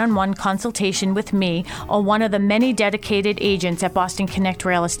a one-on-one consultation with me or one of the many dedicated agents at Boston Connect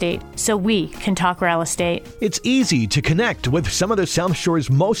Real Estate so we can talk real estate. It's easy to connect with some of the South Shore's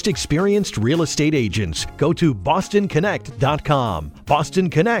most experienced real estate agents. Go to BostonConnect.com,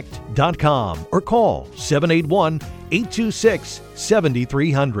 BostonConnect.com, or call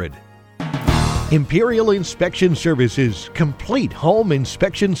 781-826-7300. Imperial Inspection Services, complete home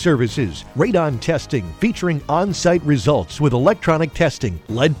inspection services, radon testing featuring on-site results with electronic testing,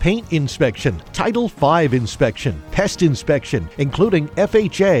 lead paint inspection, Title V inspection, pest inspection, including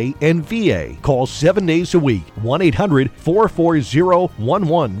FHA and VA. Call 7 days a week,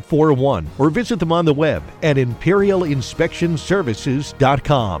 1-800-440-1141, or visit them on the web at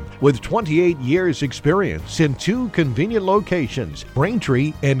imperialinspectionservices.com. With 28 years experience in 2 convenient locations,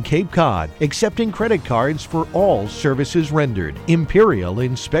 Braintree and Cape Cod, accepting credit cards for all services rendered. Imperial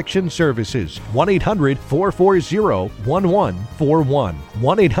Inspection Services, 1-800-440-1141,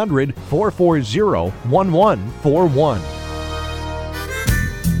 1-800-440-1141.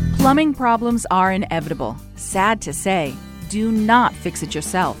 Plumbing problems are inevitable. Sad to say, do not fix it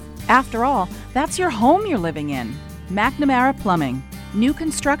yourself. After all, that's your home you're living in. McNamara Plumbing. New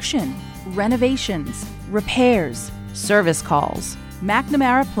construction, renovations, repairs, service calls.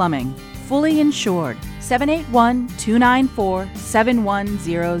 McNamara Plumbing. Fully insured.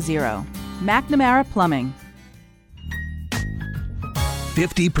 781-294-7100. McNamara Plumbing.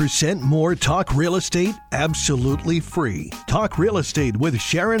 50% more Talk Real Estate absolutely free. Talk Real Estate with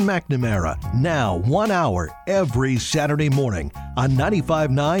Sharon McNamara. Now 1 hour every Saturday morning on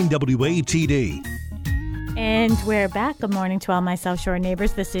 95.9 WATD. And we're back. Good morning to all my South Shore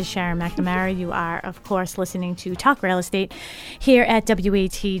neighbors. This is Sharon McNamara. You are, of course, listening to Talk Real Estate here at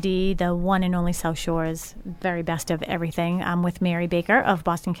WATD, the one and only South Shore's very best of everything. I'm with Mary Baker of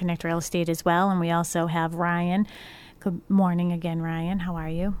Boston Connect Real Estate as well. And we also have Ryan. Good morning again, Ryan. How are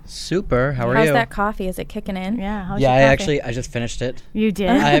you? Super. How are How's you? that coffee? Is it kicking in? Yeah. How's Yeah, your coffee? I just finished it. You did?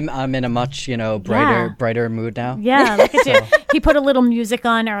 I'm in a much, brighter mood now. Yeah, look at you. He put a little music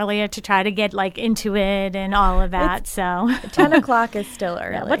on earlier to try to get into it and all of that. So 10 o'clock is still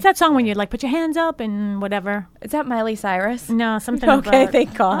early. Yeah, what's that song when you put your hands up and whatever? Is that Miley Cyrus? No, something Okay, about...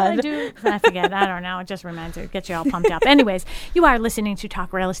 thank God. I forget. I don't know. It just reminds you. Gets you all pumped up. Anyways, you are listening to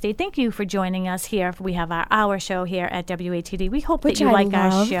Talk Real Estate. Thank you for joining us here. We have our hour show here at WATD. We hope that you like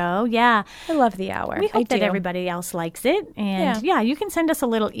our show. Yeah. I love the hour. We hope that everybody else likes it. And yeah, you can send us a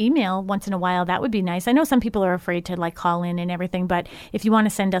little email once in a while. That would be nice. I know some people are afraid to call in and everything, but if you want to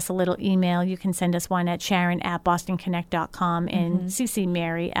send us a little email, you can send us one at Sharon@BostonConnect.com and CC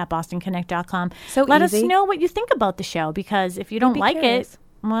Mary at BostonConnect.com. So let easy. us know what you think about the show, because if you don't like it,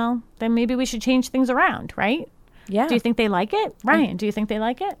 well, then maybe we should change things around, right? Yeah. Do you think they like it? Ryan, do you think they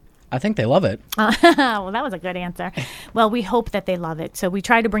like it? I think they love it. Well, that was a good answer. Well, we hope that they love it. So we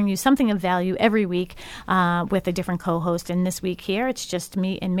try to bring you something of value every week with a different co-host. And this week here, it's just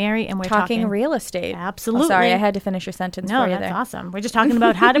me and Mary, and we're talking real estate. Absolutely. Oh, sorry, I had to finish your sentence for you there. No, that's awesome. We're just talking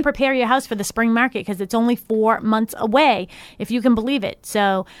about how to prepare your house for the spring market, because it's only 4 months away, if you can believe it.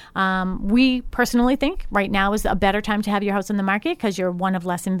 So we personally think right now is a better time to have your house in the market, because you're one of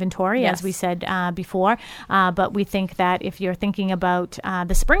less inventory, as we said before. But we think that if you're thinking about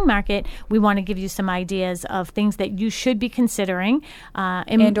the spring market, we want to give you some ideas of things that you should be considering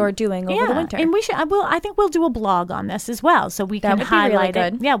and or doing over the winter. And we should. I think we'll do a blog on this as well, so we can highlight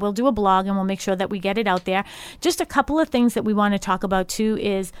it. Yeah, we'll do a blog and we'll make sure that we get it out there. Just a couple of things that we want to talk about too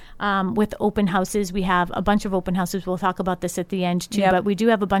is with open houses. We have a bunch of open houses. We'll talk about this at the end too. But we do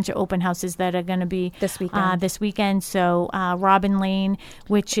have a bunch of open houses that are going to be this weekend. So Robin Lane,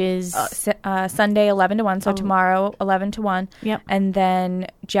 which is Sunday 11 to 1. So tomorrow 11 to 1. Yep. And then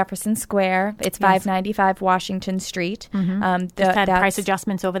Jefferson Square. It's 595 Washington Street. Just had price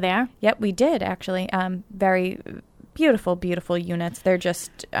adjustments over there. Yep, we did actually. Very beautiful, beautiful units. They're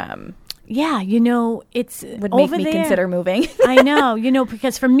just Yeah, it's would make me consider moving. I know,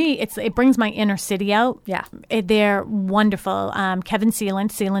 because for me, it brings my inner city out. Yeah. They're wonderful. Kevin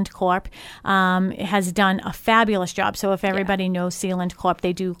Sealant Corp, has done a fabulous job. So if everybody knows Sealant Corp,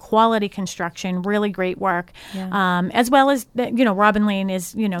 they do quality construction, really great work. Yeah. As well as, Robin Lane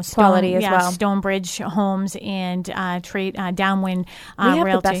is, quality as well. Stonebridge Homes and Downwind we have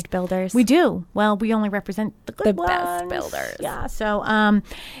Realty. The best builders. We do. Well, we only represent the good ones. Best builders. Yeah. So,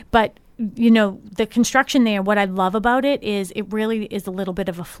 but the construction there, what I love about it is it really is a little bit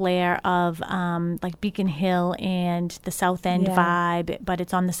of a flair of like Beacon Hill and the South End vibe, but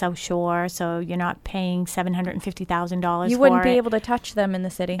it's on the South Shore, so you're not paying $750,000 You wouldn't be able to touch them in the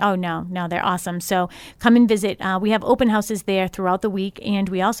city. Oh, no, they're awesome. So come and visit. We have open houses there throughout the week, and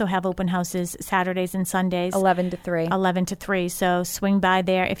we also have open houses Saturdays and Sundays. 11 to 3. 11 to 3. So swing by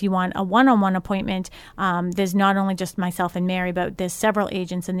there if you want a one-on-one appointment. There's not only just myself and Mary, but there's several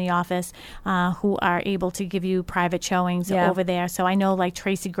agents in the office who are able to give you private showings over there. So I know like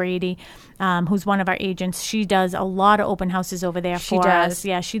Tracy Grady, who's one of our agents, she does a lot of open houses over there for us.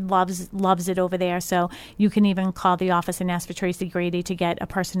 Yeah, she loves it over there. So you can even call the office and ask for Tracy Grady to get a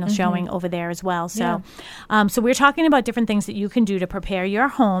personal showing over there as well. So, so we're talking about different things that you can do to prepare your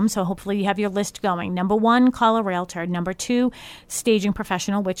home. So hopefully you have your list going. Number 1, call a realtor. Number 2, staging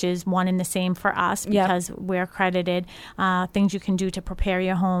professional, which is one and the same for us because we're accredited. Things you can do to prepare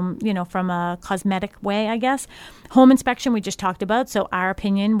your home, from a cosmetic way, I guess. Home inspection, we just talked about. So our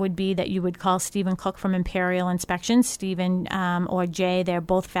opinion would be that you would call Stephen Cook from Imperial Inspections. Stephen or Jay, they're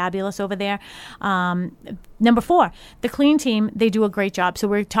both fabulous over there. Number 4, the clean team, they do a great job. So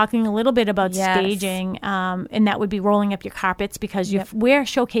we're talking a little bit about staging, and that would be rolling up your carpets because we're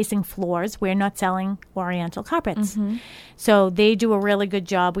showcasing floors. We're not selling Oriental carpets. So they do a really good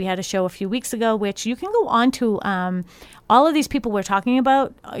job. We had a show a few weeks ago, which you can go on to all of these people we're talking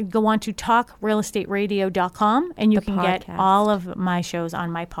about, go on to talkrealestateradio.com, and you can get all of my shows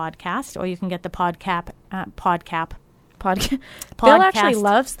on my podcast, or you can get the podcast. Bill actually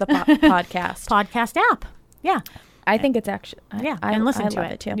loves the podcast app. Yeah. I think it's actually and listen to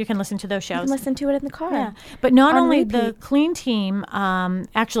it too. You can listen to those shows. You can listen to it in the car. Yeah. But not only the clean team,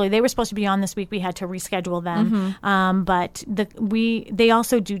 actually they were supposed to be on this week. We had to reschedule them. But they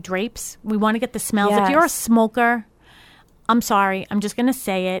also do drapes. We want to get the smells. If you're a smoker, I'm sorry, I'm just going to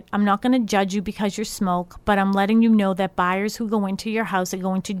say it. I'm not going to judge you because you smoke, but I'm letting you know that buyers who go into your house are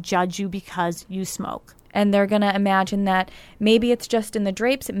going to judge you because you smoke. And they're going to imagine that maybe it's just in the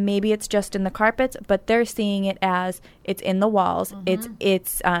drapes, maybe it's just in the carpets, but they're seeing it as it's in the walls,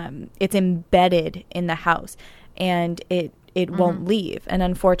 it's embedded in the house, and it won't leave. And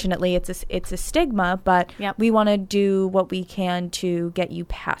unfortunately, it's a stigma, but we want to do what we can to get you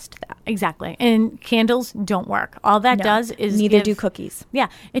past that. Exactly. And candles don't work. All that does is neither do cookies. Yeah,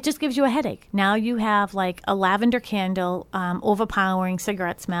 it just gives you a headache. Now you have like a lavender candle, overpowering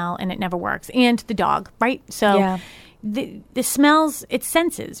cigarette smell, and it never works. And the dog, right? So the smells, it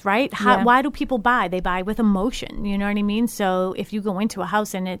senses, right? Why do people buy? They buy with emotion, you know what I mean? So if you go into a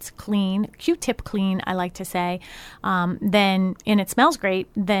house and it's clean, Q-tip clean, I like to say, then, and it smells great,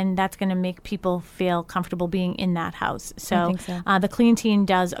 then that's going to make people feel comfortable being in that house. So, I think so. The clean team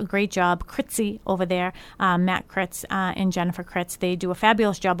does a great job. Kritzy over there, Matt Kritz and Jennifer Kritz, they do a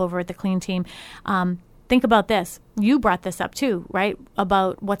fabulous job over at the clean team. Think about this. You brought this up too, right?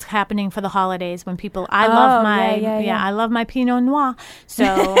 About what's happening for the holidays when people. I love my Pinot Noir,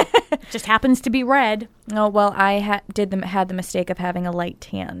 so it just happens to be red. Oh well, I had the mistake of having a light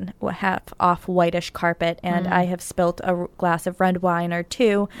tan, half off whitish carpet, and I have spilt a glass of red wine or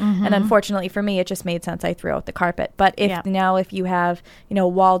two, and unfortunately for me, it just made sense. I threw out the carpet. But if you have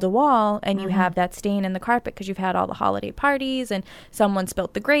wall to wall and you have that stain in the carpet because you've had all the holiday parties and someone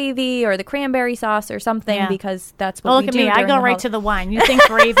spilt the gravy or the cranberry sauce or something because that's what we do. Look at me, I go right to the wine. You think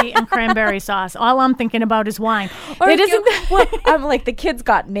gravy and cranberry sauce. All I'm thinking about is wine. Or I'm like, the kids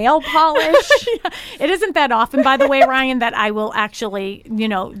got nail polish. It isn't that often, by the way, Ryan, that I will actually,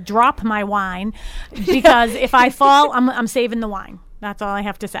 drop my wine because if I fall, I'm saving the wine. That's all I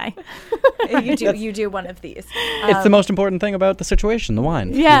have to say. You do one of these. It's the most important thing about the situation, the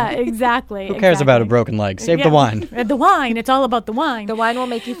wine. Yeah, exactly. Who cares about a broken leg? Save the wine. The wine. It's all about the wine. The wine will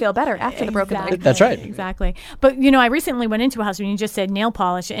make you feel better after the broken leg. That's right. Exactly. But, I recently went into a house when you just said nail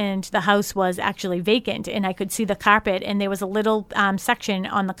polish, and the house was actually vacant, and I could see the carpet, and there was a little section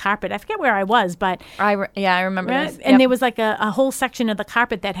on the carpet. I forget where I was, but... I remember this. And there was like a whole section of the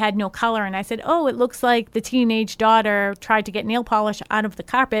carpet that had no color, and I said, it looks like the teenage daughter tried to get nail polish out of the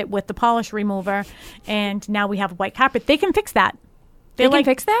carpet with the polish remover, and now we have a white carpet. They can fix that. They can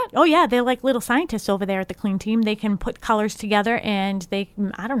fix that? Oh, yeah. They're like little scientists over there at the clean team. They can put colors together, and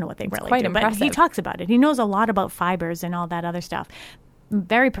I don't know what they really quite do, impressive. But he talks about it. He knows a lot about fibers and all that other stuff.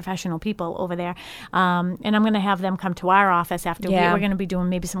 Very professional people over there. And I'm going to have them come to our office after we're going to be doing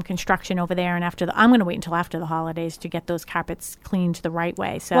maybe some construction over there. And I'm going to wait until after the holidays to get those carpets cleaned the right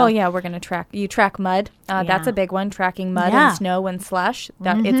way. So, well, yeah, we're going to track mud. That's a big one, tracking mud and snow and slush.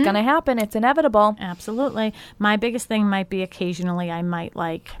 It's going to happen. It's inevitable. Absolutely. My biggest thing might be occasionally I might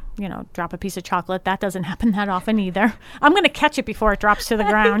drop a piece of chocolate. That doesn't happen that often either. I'm going to catch it before it drops to the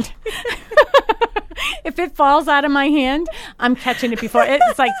ground. If it falls out of my hand, I'm catching it before.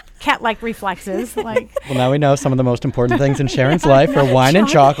 It's like cat-like reflexes. Well, now we know some of the most important things in Sharon's life are wine and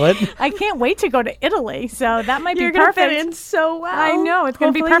chocolate. I can't wait to go to Italy, so that might be perfect. You're going to fit in so well. I know, it's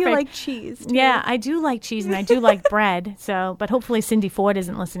going to be perfect. You like cheese, too. Yeah, I do like cheese, and I do like bread. So, but hopefully Cindy Ford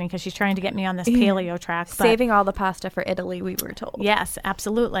isn't listening because she's trying to get me on this paleo track. Saving all the pasta for Italy, we were told. Yes,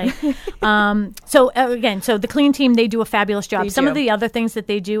 absolutely. So the clean team, they do a fabulous job. Some of the other things that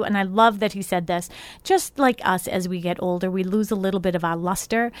they do, and I love that he said this, just like us as we get older, we lose a little bit of our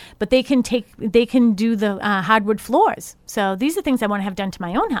luster, but they can do the hardwood floors. So these are things I want to have done to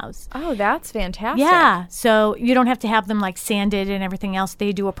my own house. Oh, that's fantastic. Yeah. So you don't have to have them like sanded and everything else.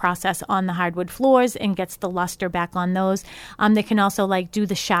 They do a process on the hardwood floors and gets the luster back on those. They can also do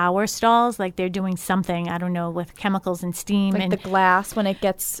the shower stalls, like they're doing something, I don't know, with chemicals and steam. Like and the glass when it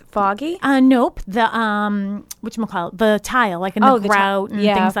gets foggy? Nope. The, whatchamacallit, the tile, like in the grout and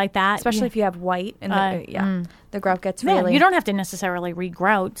things like that. Especially if you have white and the grout gets really... You don't have to necessarily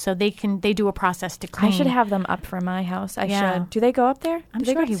re-grout, so they do a process to clean. I should have them up for my house. I should. Do they go up there? I'm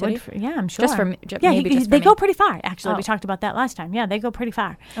sure he would. I'm sure. Just for me. They go pretty far, actually. We talked about that last time. Yeah, they go pretty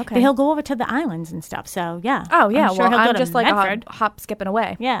far. Okay. But he'll go over to the islands and stuff, so yeah. Oh, yeah. I'm just like Medford. a hop, skipping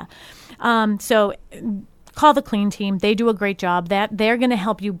away. Yeah. So... call the clean team. They do a great job. They're going to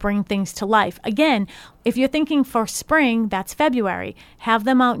help you bring things to life. Again, if you're thinking for spring, that's February. Have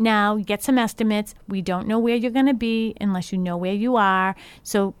them out now. Get some estimates. We don't know where you're going to be unless you know where you are.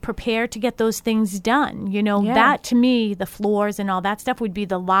 So prepare to get those things done. That to me, the floors and all that stuff would be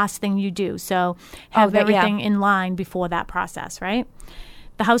the last thing you do. So have everything in line before that process, right?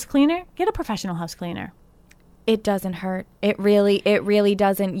 The house cleaner, get a professional house cleaner. It doesn't hurt. It really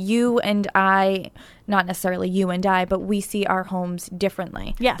doesn't. You and I, not necessarily you and I, but we see our homes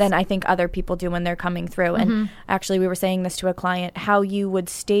differently Yes. than I think other people do when they're coming through. And actually, we were saying this to a client, how you would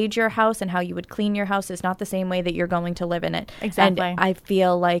stage your house and how you would clean your house is not the same way that you're going to live in it. Exactly. And I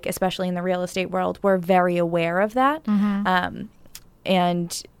feel like, especially in the real estate world, we're very aware of that.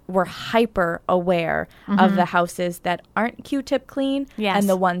 And we're hyper aware of the houses that aren't Q-tip clean Yes. and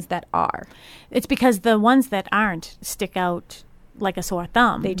the ones that are. It's because the ones that aren't stick out like a sore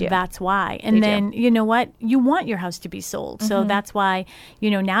thumb. They do. That's why. And They then, you know what? You want your house to be sold. So that's why,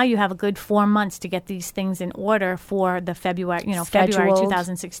 now you have a good 4 months to get these things in order for the February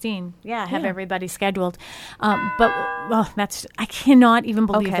 2016. Yeah, have everybody scheduled. I cannot even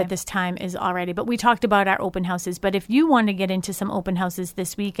believe that this time is already. But we talked about our open houses. But if you want to get into some open houses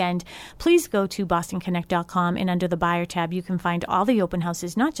this weekend, please go to bostonconnect.com, and under the buyer tab, you can find all the open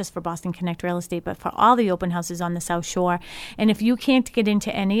houses, not just for Boston Connect Real Estate, but for all the open houses on the South Shore. And if you can't get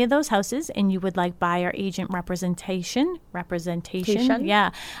into any of those houses and you would like buyer agent representation,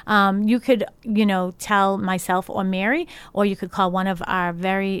 you could, tell myself or Mary, or you could call one of our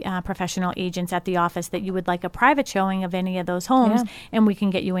very professional agents at the office that you would like a private showing of any of those homes, and we can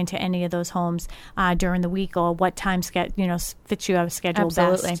get you into any of those homes during the week, or what time fits your schedule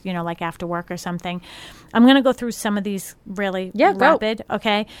best, like after work or something. I'm going to go through some of these really rapid. Go.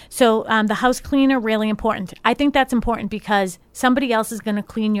 Okay. So the house cleaner, really important. I think that's important because somebody else is going to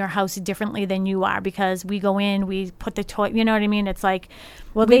clean your house differently than you are, because we go in, we put the toilet, you know what I mean? It's like,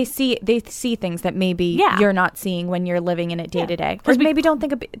 they see things that maybe you're not seeing when you're living in it day to day, or maybe don't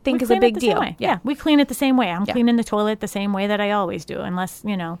think is a big deal. Yeah, we clean it the same way. I'm cleaning the toilet the same way that I always do, unless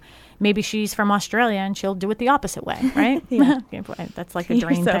maybe she's from Australia and she'll do it the opposite way, right? That's like a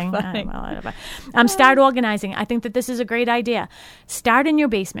dream thing. Start organizing. I think that this is a great idea. Start in your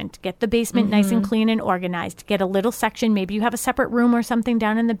basement. Get the basement nice and clean and organized. Get a little section. Maybe you have a separate room or something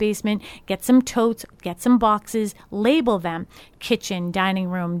down in the basement. Get some totes. Get some boxes. Label them. Kitchen, dining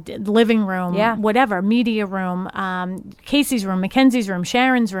room, living room, whatever, media room, Casey's room, Mackenzie's room,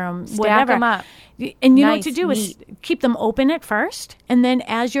 Sharon's room, whatever. Stack them up. And you know what to do is keep them open at first. And then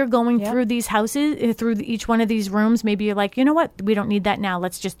as you're going through these houses, through each one of these rooms, maybe you're like, you know what? We don't need that now.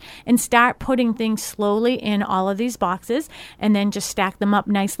 And start putting things slowly in all of these boxes, and then just stack them up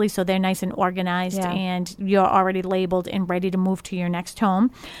nicely so they're nice and organized, and you're already labeled and ready to move to your next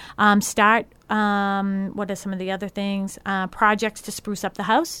home. What are some of the other things? Projects to spruce up the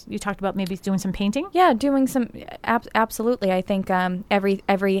house. You talked about maybe doing some painting. Yeah, doing some. Absolutely. I think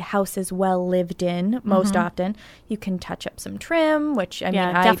every house is well lived in most often. You can touch up some trim, which I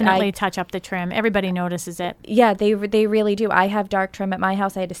mean, definitely touch up the trim. Everybody notices it. Yeah, they really do. I have dark trim at my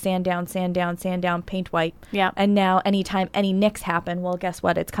house. I had to sand down, paint white. Yeah. And now anytime any nicks happen, well, guess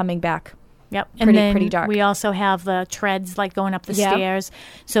what? It's coming back. Yep. Pretty dark. We also have the treads like going up the stairs.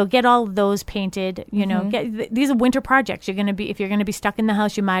 So get all of those painted, these are winter projects. If you're going to be stuck in the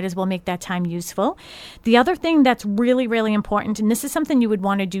house, you might as well make that time useful. The other thing that's really, really important, and this is something you would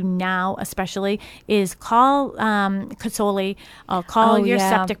want to do now especially, is call Casoli, call your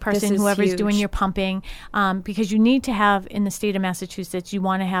septic person, whoever's doing your pumping, because you need to have, in the state of Massachusetts, you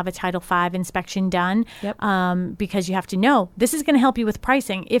want to have a Title V inspection done, because you have to know. This is going to help you with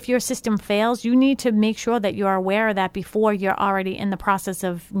pricing. If your system fails, you need to make sure that you're aware of that before you're already in the process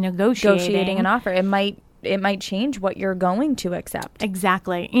of negotiating an offer. It might change what you're going to accept.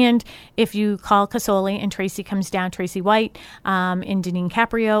 Exactly. And if you call Casoli and Tracy comes down, Tracy White, and Deneen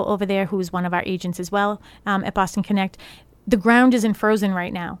Caprio over there, who's one of our agents as well at Boston Connect, the ground isn't frozen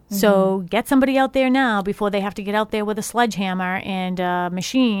right now. So get somebody out there now before they have to get out there with a sledgehammer and a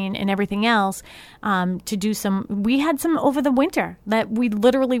machine and everything else to do some. We had some over the winter that we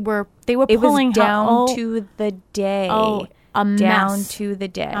literally they were pulling it was down to the day. A mess. Down to the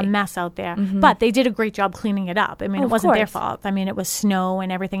day. A mess out there. But they did a great job cleaning it up. I mean, it wasn't their fault. I mean, it was snow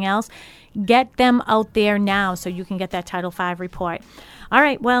and everything else. Get them out there now so you can get that Title V report. All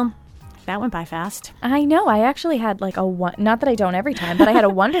right, well, that went by fast. I know. I actually had like not that I don't every time, but I had a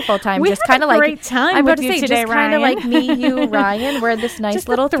wonderful time. Just kind of like great time. I'm with about to you say, today, just kind of Ryan. like me, you, Ryan. We're this nice just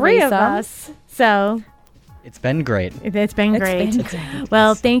little the three threesome. of us. So it's been great. It's been great.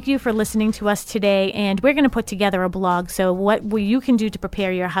 Well, thank you for listening to us today, and we're going to put together a blog. So what you can do to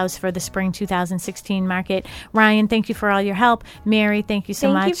prepare your house for the spring 2016 market. Ryan, thank you for all your help. Mary, thank you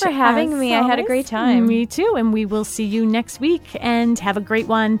so much. Thank you for having me. I had a great time. Me too. And we will see you next week, and have a great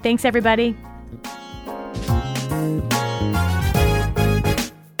one. Thanks, everybody.